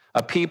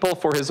 a people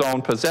for his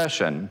own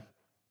possession,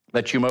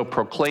 that you may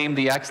proclaim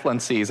the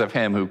excellencies of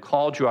him who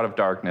called you out of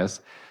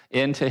darkness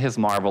into his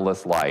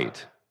marvelous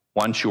light.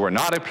 Once you were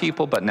not a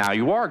people, but now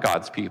you are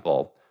God's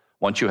people.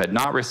 Once you had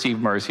not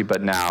received mercy,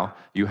 but now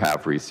you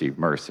have received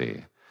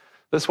mercy."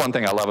 This one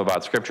thing I love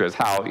about Scripture is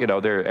how,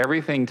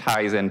 everything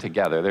ties in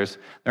together. There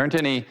aren't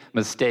any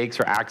mistakes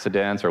or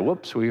accidents or,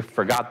 whoops, we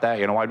forgot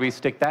that. Why'd we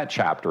stick that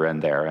chapter in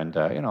there? And,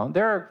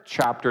 there are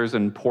chapters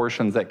and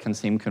portions that can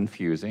seem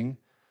confusing,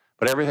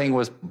 but everything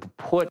was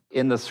put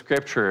in the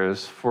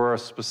Scriptures for a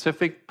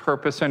specific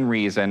purpose and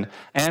reason,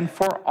 and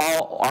for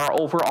our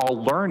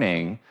overall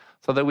learning,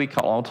 so that we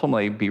can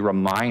ultimately be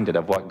reminded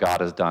of what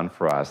God has done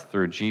for us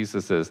through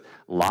Jesus'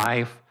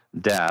 life,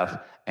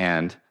 death,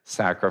 and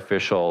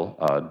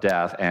sacrificial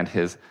death, and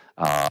his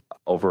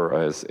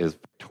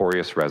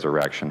victorious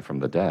resurrection from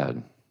the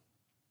dead.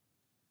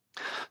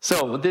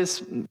 So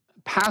this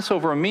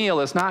Passover meal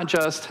is not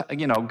just,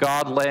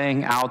 God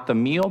laying out the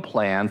meal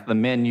plans, the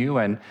menu,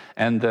 and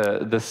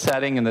the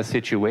setting and the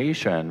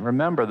situation.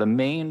 Remember, the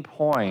main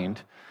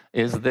point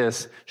is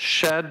this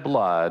shed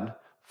blood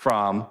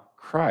from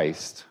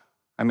Christ.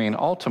 I mean,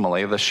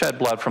 ultimately, the shed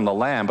blood from the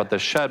Lamb, but the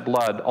shed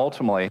blood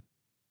ultimately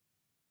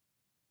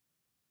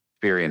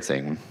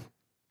experiencing.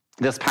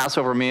 This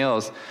Passover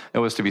meal, it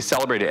was to be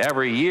celebrated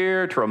every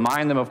year to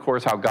remind them, of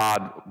course, how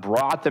God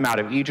brought them out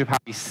of Egypt, how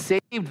he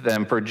saved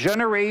them for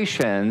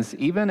generations,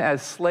 even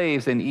as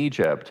slaves in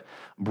Egypt,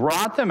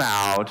 brought them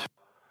out,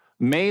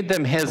 made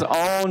them his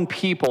own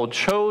people,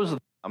 chose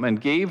them,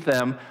 and gave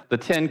them the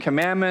 10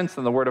 Commandments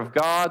and the Word of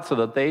God so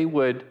that they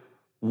would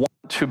want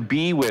to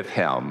be with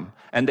him,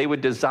 and they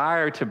would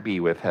desire to be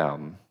with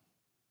him.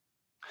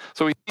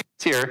 So we see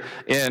this here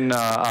in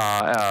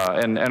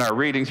our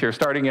readings here,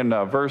 starting in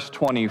verse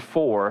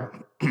 24.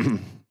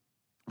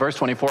 Verse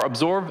 24,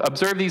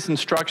 observe these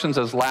instructions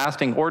as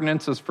lasting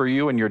ordinances for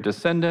you and your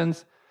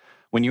descendants.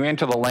 When you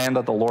enter the land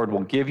that the Lord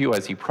will give you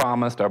as he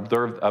promised,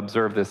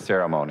 observe this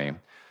ceremony.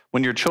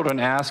 When your children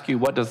ask you,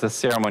 what does this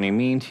ceremony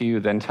mean to you,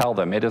 then tell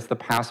them, it is the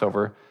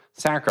Passover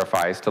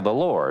sacrifice to the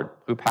Lord,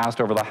 who passed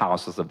over the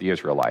houses of the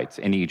Israelites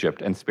in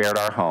Egypt and spared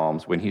our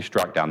homes when he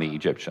struck down the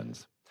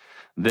Egyptians.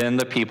 Then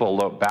the people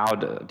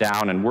bowed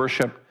down and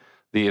worshiped.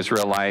 The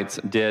Israelites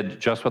did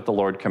just what the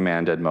Lord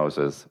commanded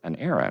Moses and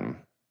Aaron.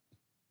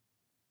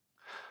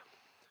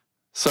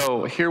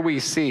 So here we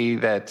see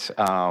that,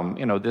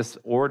 this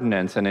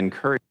ordinance and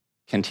encourage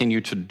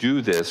continue to do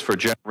this for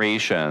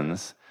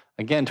generations,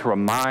 again, to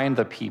remind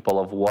the people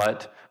of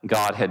what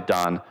God had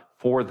done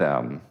for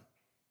them.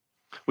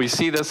 We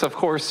see this, of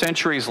course,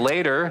 centuries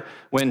later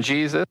when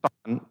Jesus,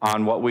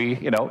 on what we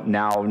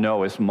now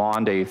know as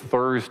Maundy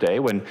Thursday,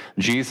 when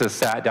Jesus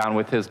sat down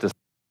with his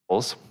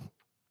disciples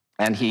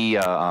And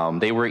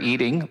they were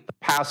eating the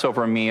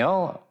Passover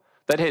meal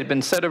that had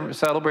been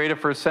celebrated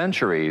for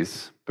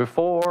centuries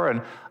before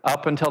and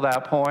up until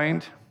that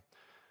point.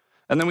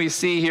 And then we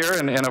see here,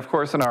 and of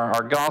course in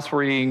our gospel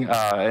reading,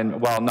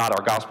 not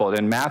our gospel,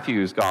 in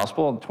Matthew's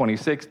gospel,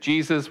 26,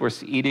 Jesus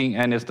was eating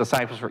and his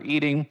disciples were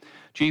eating.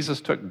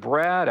 Jesus took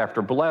bread,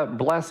 after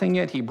blessing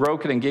it, he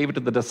broke it and gave it to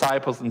the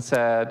disciples and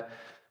said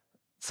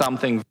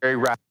something very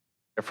radically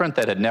different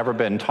that had never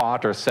been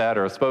taught or said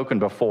or spoken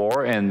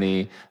before in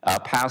the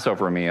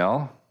Passover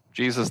meal.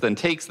 Jesus then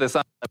takes this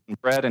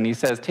unleavened bread and he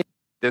says,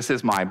 "This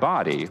is my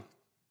body."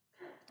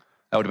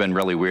 That would have been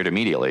really weird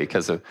immediately,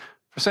 because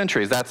for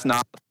centuries that's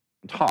not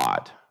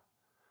taught.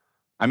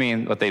 I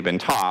mean, what they'd been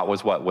taught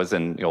was what was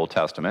in the Old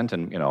Testament,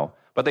 and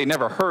but they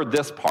never heard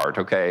this part.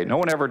 Okay, no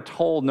one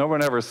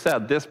ever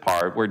said this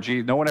part where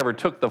no one ever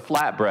took the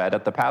flatbread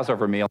at the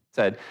Passover meal and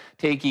said,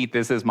 "Take, eat,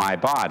 this is my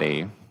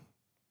body."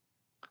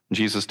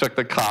 Jesus took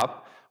the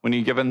cup. When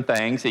he given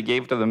thanks, he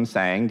gave to them,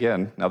 saying,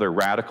 again, another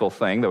radical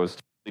thing that was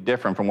totally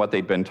different from what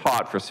they'd been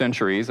taught for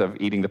centuries of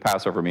eating the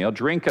Passover meal.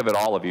 "Drink of it,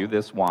 all of you,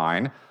 this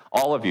wine,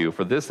 all of you,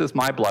 for this is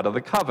my blood of the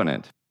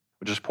covenant,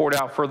 which is poured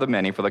out for the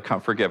many for the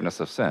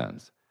forgiveness of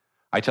sins.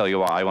 I tell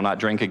you all, I will not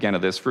drink again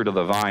of this fruit of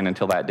the vine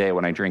until that day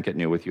when I drink it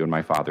new with you in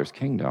my Father's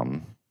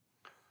kingdom."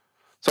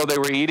 So they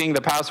were eating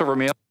the Passover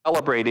meal,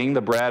 celebrating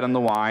the bread and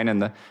the wine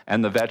and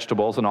the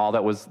vegetables and all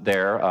that was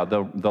there,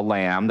 the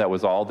lamb that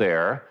was all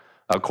there,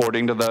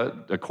 according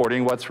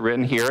to what's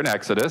written here in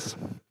Exodus.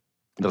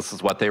 This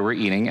is what they were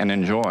eating and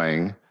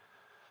enjoying.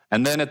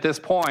 And then at this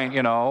point,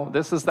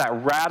 this is that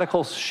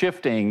radical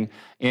shifting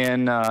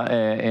in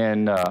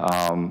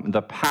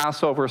the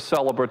Passover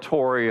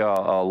celebratory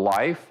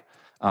life,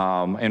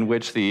 in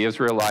which the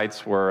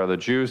Israelites the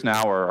Jews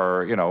now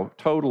are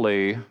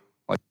totally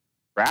like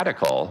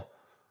radical.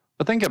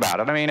 But think about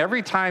it. I mean,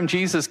 every time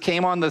Jesus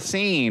came on the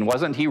scene,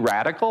 wasn't he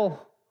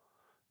radical?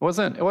 It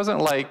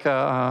wasn't like,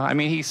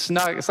 he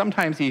snuck.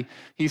 Sometimes he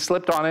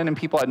slipped on in and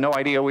people had no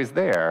idea he was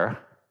there.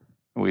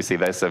 We see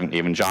this in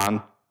even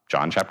John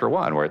chapter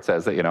 1, where it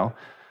says that,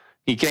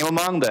 he came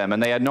among them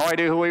and they had no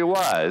idea who he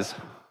was.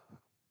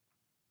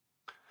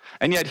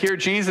 And yet here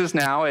Jesus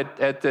now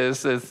at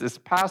this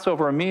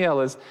Passover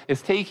meal is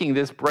taking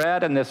this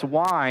bread and this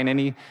wine,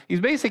 and he's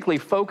basically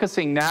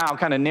focusing now,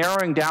 kind of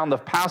narrowing down the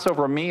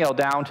Passover meal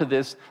down to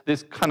this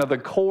kind of the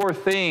core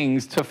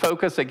things to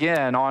focus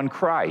again on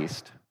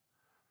Christ.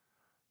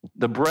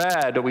 The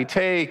bread we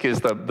take is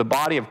the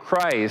body of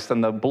Christ,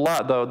 and the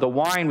blood, the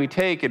wine we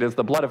take, it is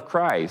the blood of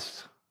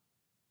Christ.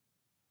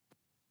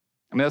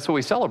 I mean, that's what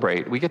we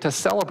celebrate. We get to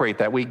celebrate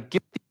that. We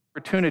get the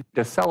opportunity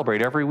to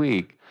celebrate every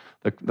week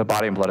the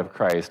body and blood of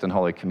Christ in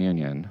Holy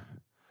Communion.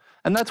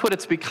 And that's what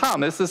it's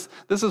become. This is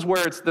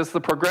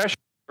the progression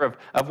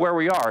of where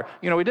we are.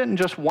 We didn't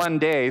just one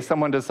day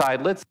someone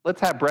decide,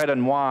 let's have bread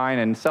and wine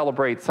and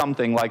celebrate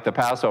something like the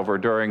Passover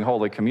during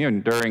Holy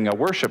Communion, during a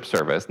worship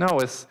service. No,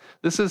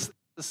 this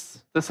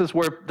is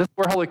where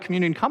Holy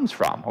Communion comes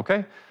from,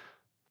 okay?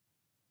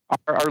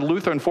 Our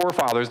Lutheran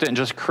forefathers didn't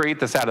just create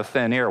this out of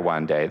thin air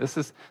one day. This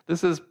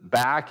is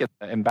back in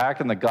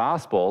the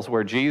Gospels,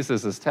 where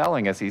Jesus is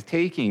telling us he's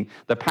taking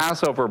the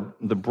Passover,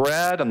 the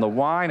bread and the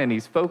wine, and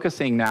he's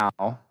focusing now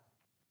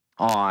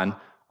on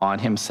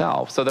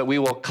himself, so that we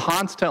will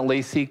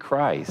constantly see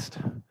Christ.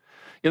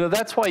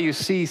 That's why you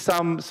see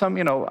some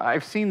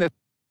I've seen this.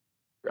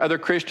 Other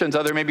Christians,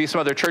 maybe some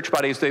other church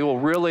bodies, they will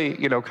really,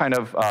 kind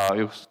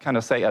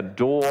of say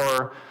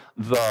adore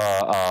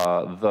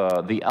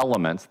the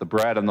elements, the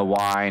bread and the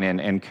wine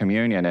and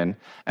communion,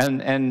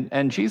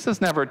 and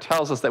Jesus never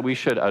tells us that we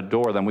should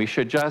adore them. We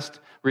should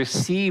just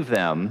receive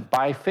them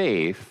by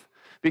faith,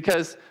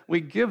 because we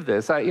give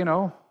this.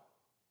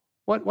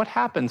 What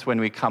happens when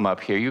we come up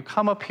here? You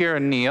come up here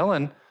and kneel,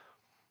 and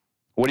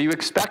what are you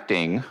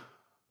expecting?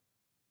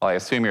 Well, I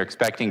assume you're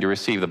expecting to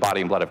receive the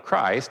body and blood of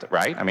Christ,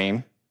 right? I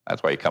mean,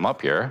 that's why you come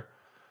up here.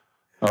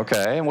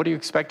 Okay, and what are you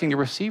expecting to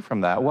receive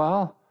from that?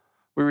 Well,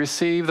 we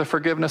receive the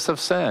forgiveness of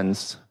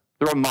sins,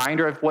 the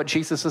reminder of what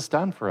Jesus has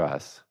done for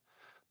us.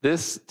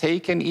 This,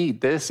 take and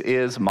eat. This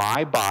is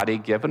my body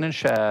given and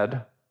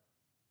shed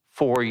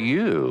for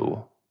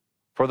you,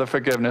 for the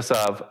forgiveness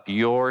of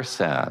your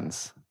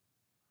sins.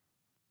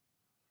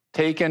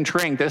 Take and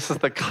drink. This is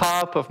the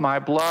cup of my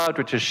blood,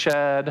 which is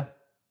shed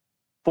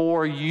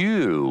for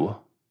you,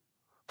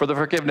 for the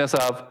forgiveness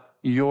of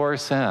your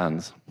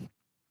sins.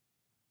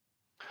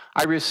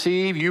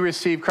 You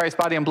receive Christ's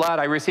body and blood.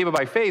 I receive it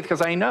by faith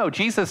because I know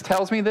Jesus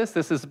tells me this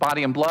is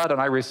body and blood,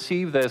 and I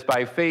receive this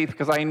by faith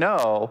because I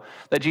know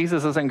that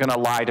Jesus isn't going to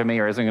lie to me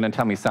or isn't going to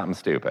tell me something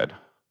stupid.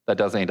 He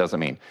doesn't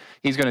mean.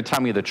 He's going to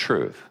tell me the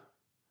truth.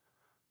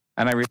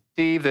 And I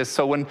receive this.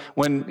 So when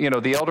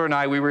the elder and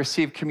I, we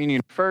receive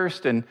communion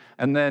first, and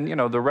then,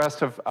 the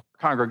rest of our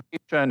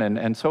congregation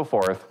and so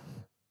forth,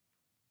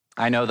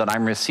 I know that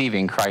I'm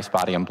receiving Christ's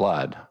body and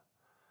blood.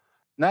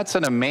 And that's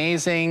an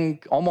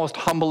amazing, almost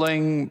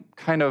humbling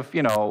kind of,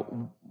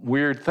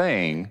 weird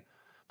thing.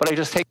 But I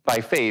just take it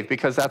by faith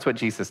because that's what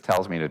Jesus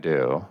tells me to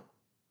do.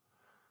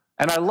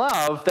 And I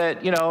love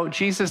that,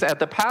 Jesus at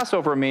the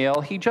Passover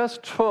meal, he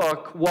just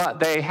took what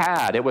they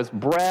had. It was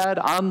bread,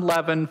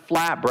 unleavened,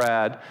 flat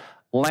bread,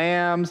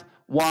 lambs,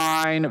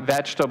 wine,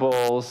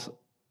 vegetables.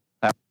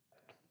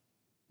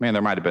 There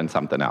might have been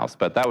something else,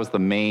 but that was the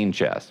main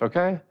gist,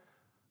 okay?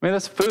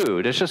 That's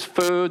food. It's just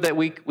food that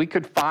we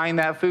could find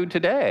that food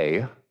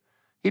today.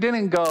 He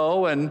didn't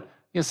go and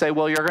say,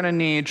 well, you're going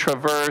to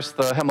traverse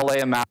the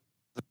Himalaya mountains,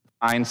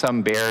 find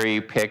some berry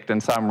picked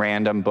in some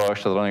random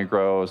bush that only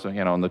grows,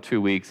 in the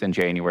 2 weeks in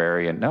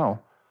January. And no,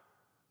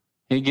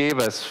 he gave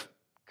us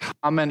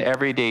common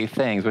everyday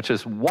things, which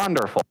is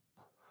wonderful.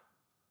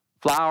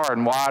 Flour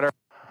and water,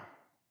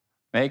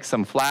 make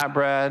some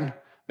flatbread,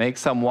 make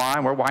some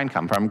wine. Where wine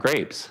come from?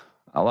 Grapes.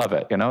 I love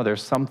it.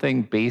 There's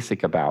something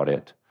basic about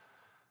it.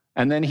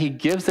 And then he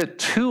gives it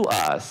to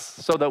us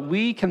so that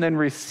we can then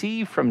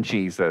receive from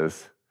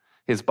Jesus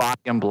his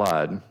body and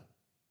blood.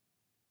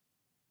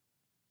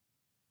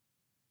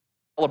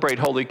 Celebrate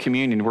Holy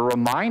Communion, we're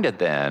reminded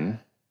then,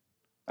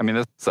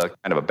 this is a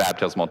kind of a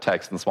baptismal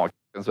text in small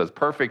cases, but it's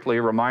perfectly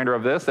a reminder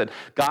of this, that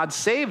God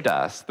saved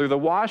us through the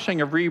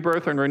washing of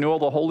rebirth and renewal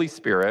of the Holy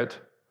Spirit,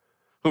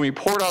 whom he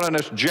poured out on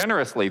us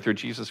generously through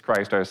Jesus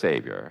Christ our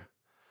Savior,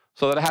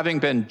 so that having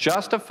been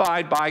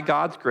justified by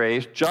God's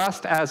grace,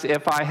 just as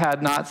if I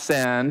had not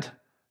sinned,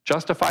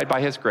 justified by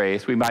his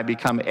grace, we might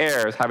become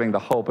heirs, having the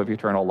hope of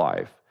eternal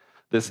life.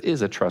 This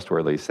is a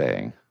trustworthy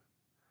saying.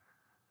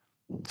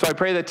 So I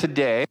pray that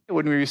today,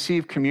 when we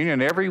receive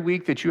communion, every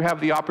week that you have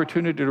the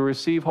opportunity to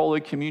receive Holy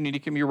Communion, you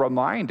can be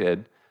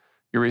reminded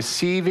you're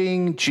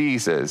receiving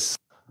Jesus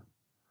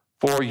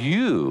for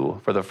you,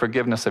 for the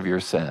forgiveness of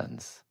your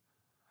sins.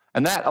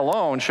 And that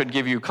alone should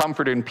give you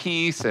comfort and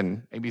peace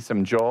and maybe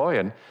some joy.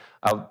 And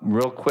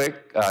real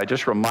quick, I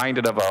just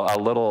reminded of a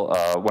little,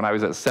 when I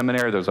was at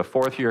seminary, there was a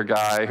fourth-year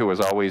guy who was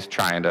always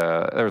trying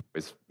to, there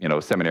was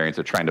always, seminarians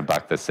are trying to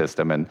buck the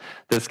system, and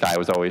this guy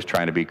was always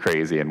trying to be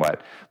crazy and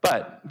what.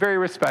 But very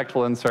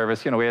respectful in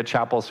service. We had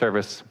chapel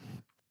service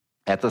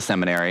at the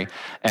seminary,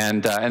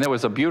 and it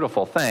was a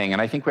beautiful thing.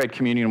 And I think we had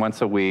communion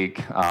once a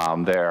week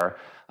there.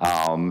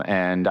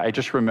 And I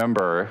just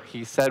remember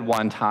he said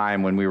one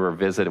time when we were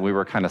visiting, we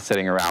were kind of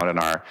sitting around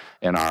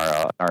in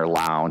our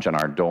lounge in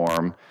our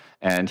dorm,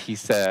 and he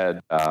said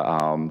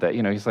that,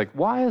 he's like,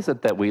 why is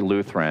it that we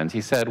Lutherans,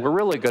 he said, we're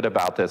really good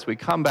about this. We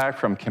come back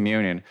from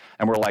communion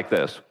and we're like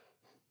this.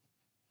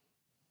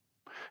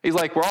 He's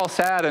like, we're all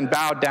sad and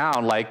bowed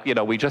down like,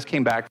 we just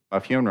came back from a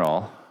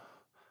funeral.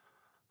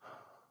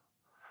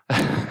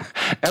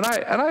 and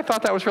I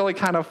thought that was really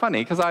kind of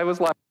funny because I was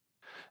like,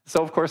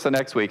 so of course the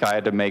next week I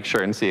had to make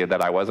sure and see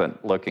that I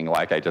wasn't looking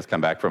like I just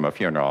come back from a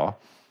funeral.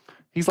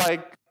 He's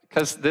like,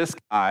 because this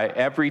guy,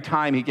 every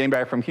time he came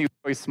back from, he was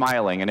always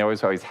smiling and he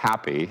was always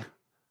happy.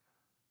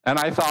 And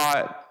I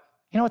thought,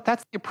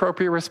 that's the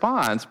appropriate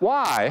response.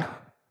 Why?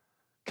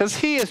 Because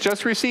he has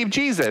just received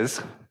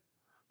Jesus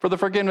for the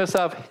forgiveness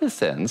of his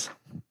sins.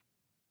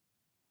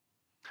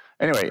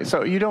 Anyway,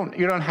 so you don't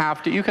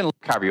have to, you can look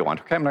however you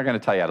want, okay? I'm not going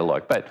to tell you how to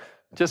look, but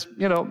just,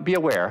 be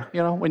aware,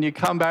 when you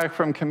come back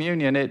from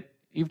communion,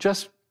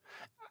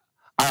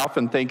 I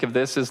often think of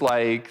this as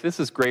like, this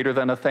is greater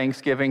than a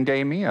Thanksgiving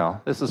Day meal.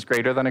 This is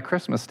greater than a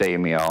Christmas Day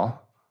meal.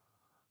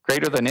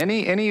 Greater than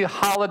any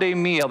holiday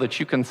meal that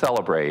you can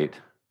celebrate.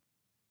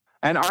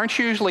 And aren't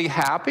you usually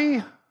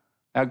happy?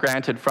 Now,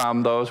 granted,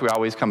 from those, we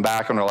always come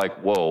back and we're like,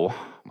 whoa,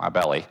 my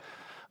belly.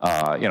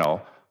 But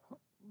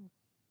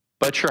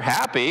you're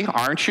happy,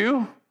 aren't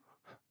you?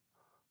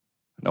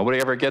 Nobody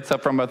ever gets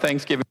up from a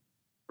Thanksgiving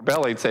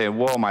belly and saying,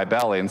 whoa, my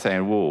belly, and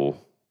saying, whoa.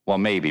 Well,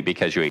 maybe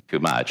because you ate too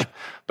much,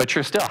 but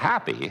you're still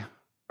happy,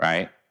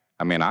 right?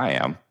 I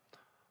am.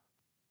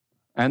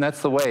 And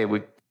that's the way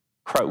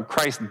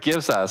Christ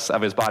gives us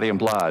of his body and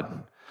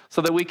blood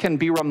so that we can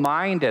be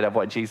reminded of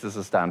what Jesus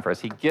has done for us.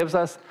 He gives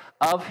us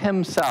of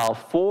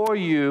himself for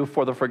you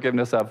for the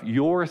forgiveness of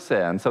your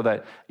sin so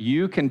that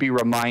you can be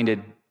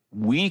reminded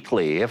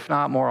weekly, if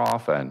not more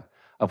often,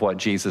 of what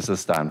Jesus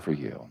has done for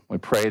you. We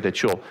pray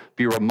that you'll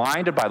be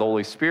reminded by the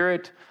Holy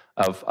Spirit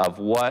of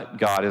what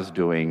God is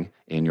doing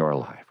in your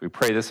life. We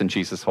pray this in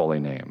Jesus' holy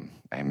name.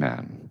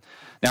 Amen.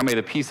 Now may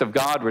the peace of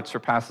God, which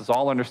surpasses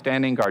all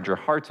understanding, guard your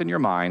hearts and your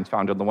minds,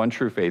 found in the one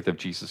true faith of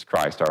Jesus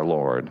Christ our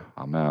Lord.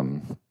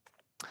 Amen.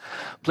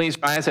 Please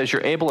rise as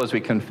you're able as we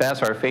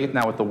confess our faith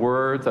now with the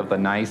words of the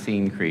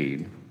Nicene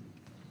Creed.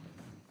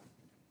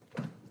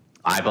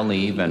 I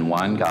believe in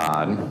one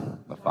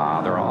God, the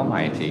Father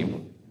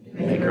Almighty,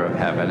 maker of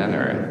heaven and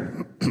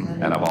earth,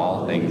 and of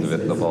all things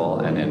visible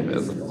and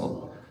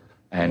invisible,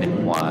 and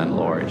in one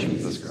Lord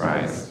Jesus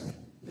Christ,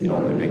 the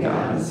only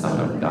begotten Son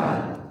of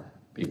God,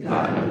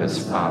 begotten of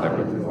his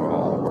Father before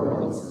all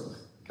worlds,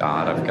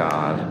 God of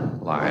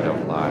God, light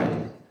of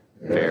light,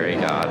 very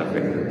God of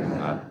very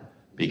God,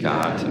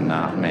 begotten,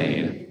 not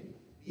made,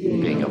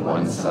 being of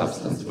one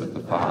substance with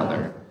the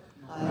Father,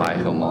 by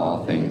whom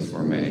all things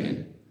were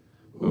made,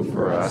 who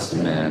for us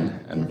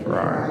men and for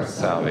our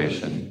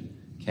salvation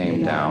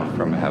came down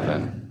from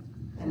heaven,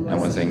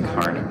 and was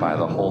incarnate by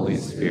the Holy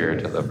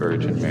Spirit of the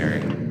Virgin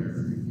Mary,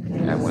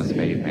 and was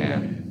made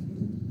man,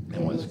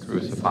 and was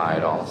crucified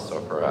crucified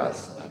also for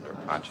us under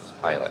Pontius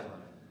Pilate.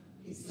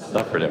 He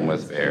suffered and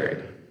was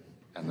buried,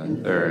 and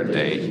the third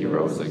day he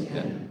rose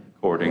again,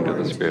 according to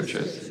the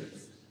Scriptures,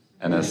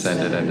 and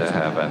ascended into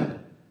heaven,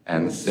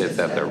 and sits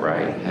at the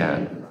right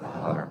hand of the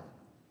Father.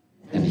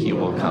 And he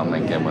will come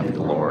again with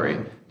glory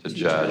to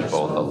judge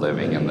both the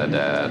living and the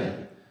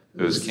dead,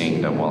 whose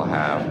kingdom will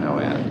have no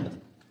end.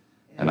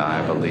 And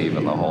I believe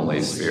in the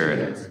Holy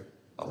Spirit,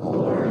 the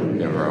Lord,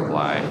 giver of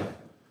life,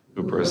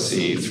 who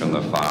proceeds from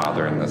the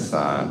Father and the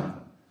Son,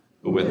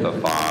 who with the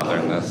Father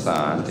and the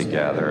Son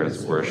together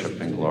is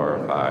worshipped and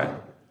glorified,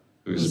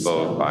 who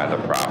spoke by the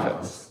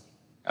prophets.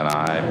 And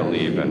I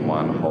believe in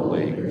one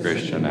holy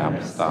Christian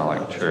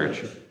apostolic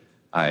church.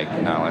 I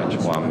acknowledge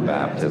one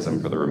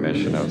baptism for the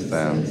remission of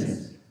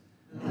sins.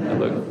 I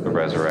look for the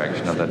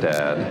resurrection of the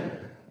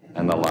dead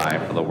and the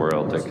life of the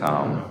world to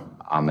come.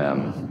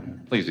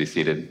 Amen. Please be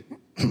seated.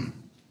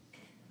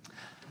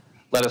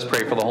 Let us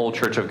pray for the whole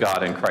church of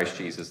God in Christ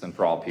Jesus and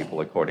for all people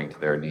according to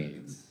their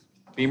needs.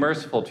 Be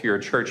merciful to your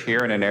church here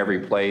and in every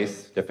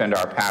place. Defend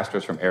our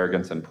pastors from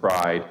arrogance and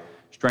pride.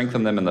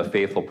 Strengthen them in the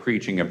faithful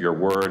preaching of your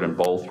word and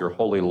both your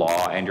holy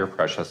law and your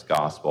precious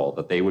gospel,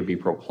 that they would be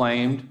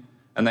proclaimed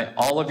and that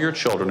all of your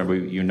children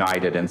would be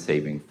united in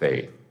saving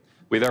faith.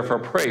 We therefore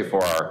pray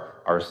for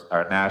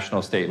our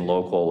national, state, and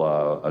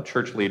local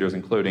church leaders,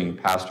 including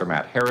Pastor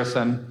Matt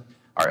Harrison,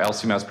 our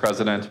LCMS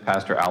president,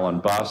 Pastor Alan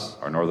Buss,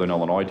 our Northern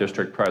Illinois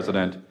district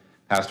president,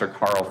 Pastor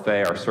Carl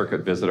Fay, our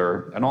circuit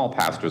visitor, and all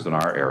pastors in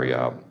our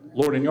area.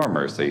 Lord, in your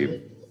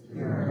mercy,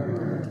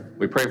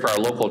 we pray for our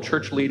local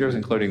church leaders,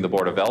 including the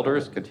Board of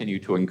Elders. Continue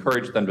to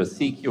encourage them to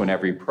seek you in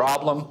every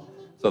problem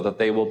so that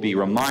they will be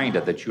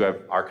reminded that you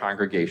have our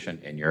congregation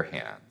in your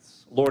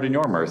hands. Lord, in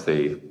your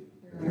mercy,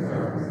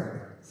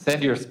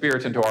 send your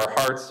Spirit into our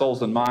hearts,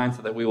 souls, and minds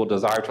so that we will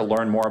desire to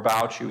learn more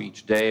about you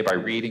each day by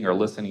reading or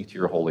listening to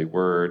your holy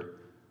word.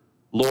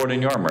 Lord,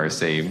 in your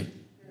mercy,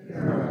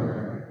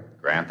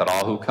 grant that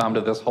all who come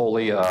to this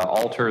holy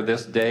altar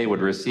this day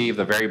would receive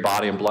the very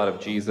body and blood of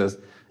Jesus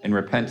in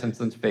repentance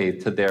and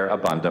faith to their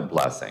abundant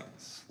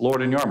blessings.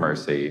 Lord, in your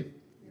mercy,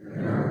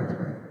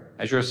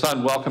 as your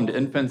Son welcomed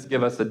infants,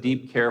 give us a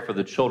deep care for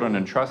the children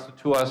entrusted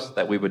to us,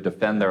 that we would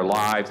defend their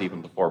lives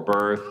even before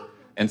birth,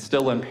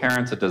 instill in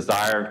parents a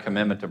desire and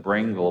commitment to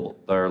bring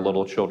their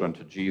little children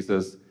to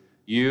Jesus.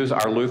 Use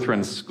our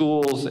Lutheran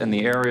schools in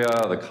the area,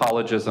 the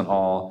colleges and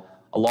all,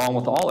 along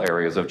with all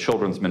areas of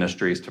children's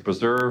ministries, to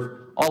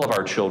preserve all of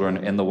our children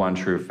in the one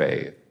true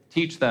faith.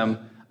 Teach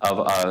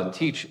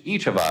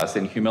each of us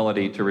in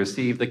humility to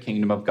receive the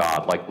kingdom of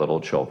God like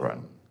little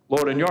children.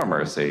 Lord, in your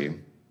mercy,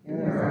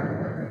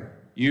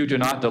 you do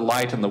not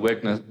delight in the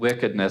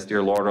wickedness,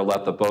 dear Lord, or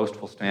let the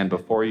boastful stand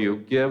before you.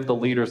 Give the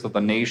leaders of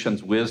the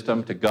nations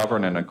wisdom to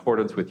govern in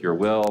accordance with your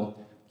will.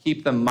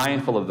 Keep them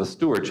mindful of the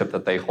stewardship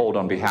that they hold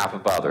on behalf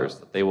of others,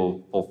 that they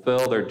will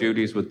fulfill their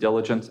duties with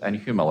diligence and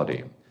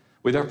humility.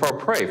 We therefore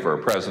pray for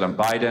President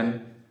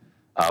Biden,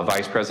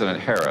 Vice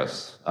President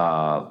Harris,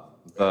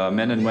 the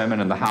men and women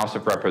in the House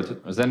of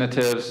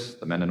Representatives,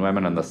 the men and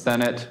women in the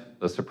Senate,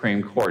 the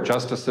Supreme Court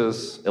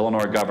justices,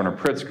 Illinois Governor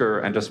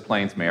Pritzker, and Des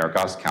Plaines Mayor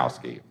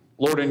Goskowski.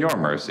 Lord, in your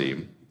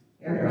mercy,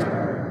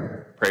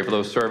 pray for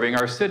those serving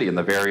our city in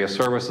the various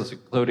services,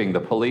 including the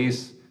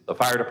police, the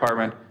fire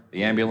department,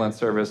 the ambulance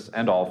service,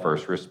 and all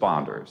first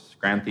responders.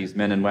 Grant these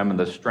men and women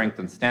the strength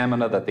and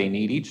stamina that they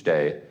need each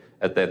day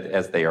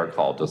as they are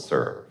called to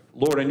serve.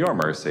 Lord, in your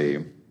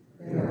mercy,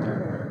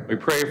 we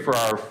pray for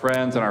our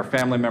friends and our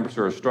family members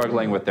who are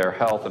struggling with their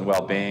health and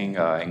well-being,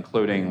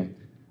 including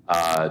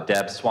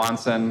Deb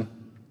Swanson,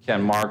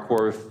 Ken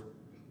Markworth,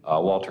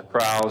 Walter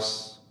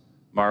Krause,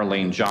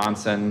 Marlene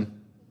Johnson,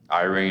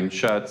 Irene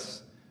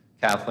Schutz,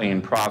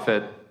 Kathleen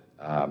Prophet,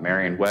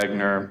 Marion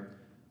Wegner,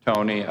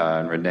 Tony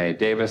and Renee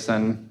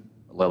Davison,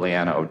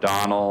 Liliana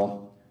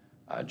O'Donnell,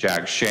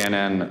 Jack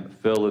Shannon,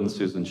 Phil and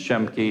Susan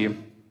Shemke,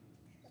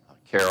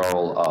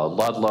 Carol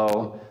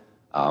Ludlow,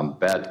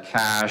 Bet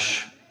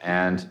Cash,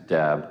 and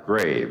Deb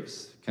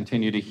Graves.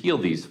 Continue to heal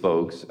these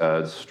folks,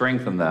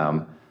 strengthen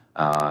them,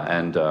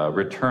 and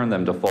return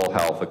them to full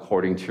health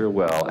according to your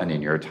will and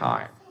in your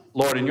time.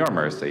 Lord, in your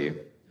mercy,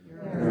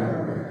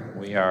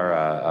 we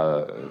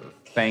are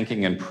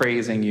thanking and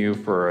praising you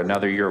for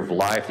another year of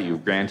life that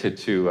you've granted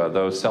to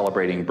those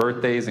celebrating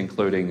birthdays,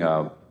 including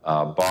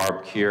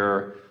Barb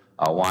Keir,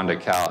 Wanda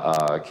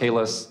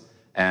Kalis,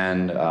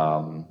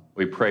 and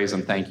we praise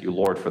and thank you,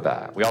 Lord, for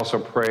that. We also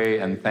pray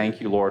and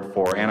thank you, Lord,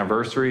 for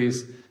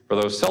anniversaries, for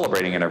those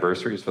celebrating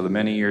anniversaries, for the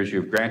many years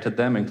you've granted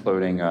them,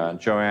 including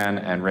Joanne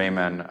and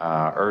Raymond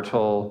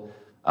Ertel,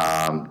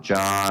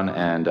 John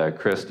and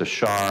Chris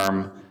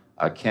Descharme,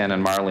 Ken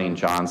and Marlene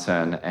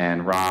Johnson,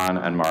 and Ron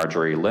and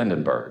Marjorie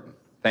Lindenberg.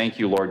 Thank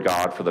you, Lord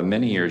God, for the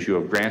many years you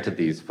have granted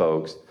these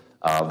folks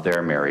of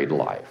their married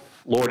life.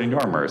 Lord, in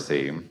your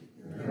mercy,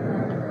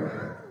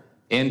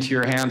 into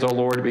your hands, O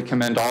Lord, we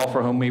commend all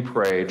for whom we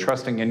pray,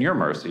 trusting in your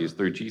mercies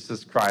through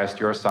Jesus Christ,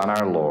 your Son,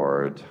 our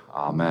Lord.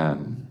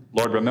 Amen.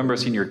 Lord, remember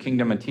us in your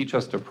kingdom and teach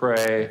us to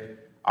pray,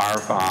 Our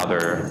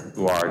Father,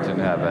 who art in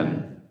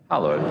heaven,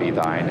 hallowed be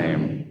thy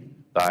name.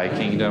 Thy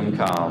kingdom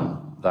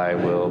come. Thy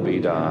will be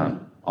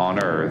done,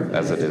 on earth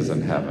as it is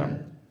in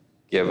heaven.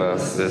 Give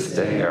us this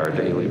day our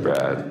daily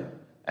bread,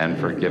 and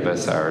forgive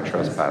us our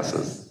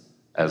trespasses,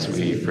 as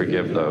we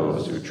forgive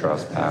those who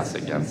trespass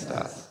against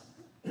us.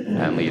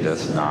 And lead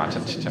us not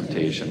into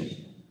temptation,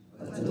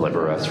 but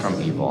deliver us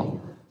from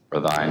evil. For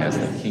thine is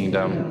the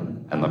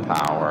kingdom, and the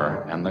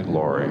power, and the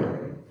glory,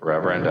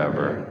 forever and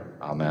ever.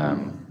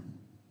 Amen.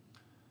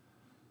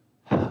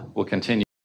 We'll continue.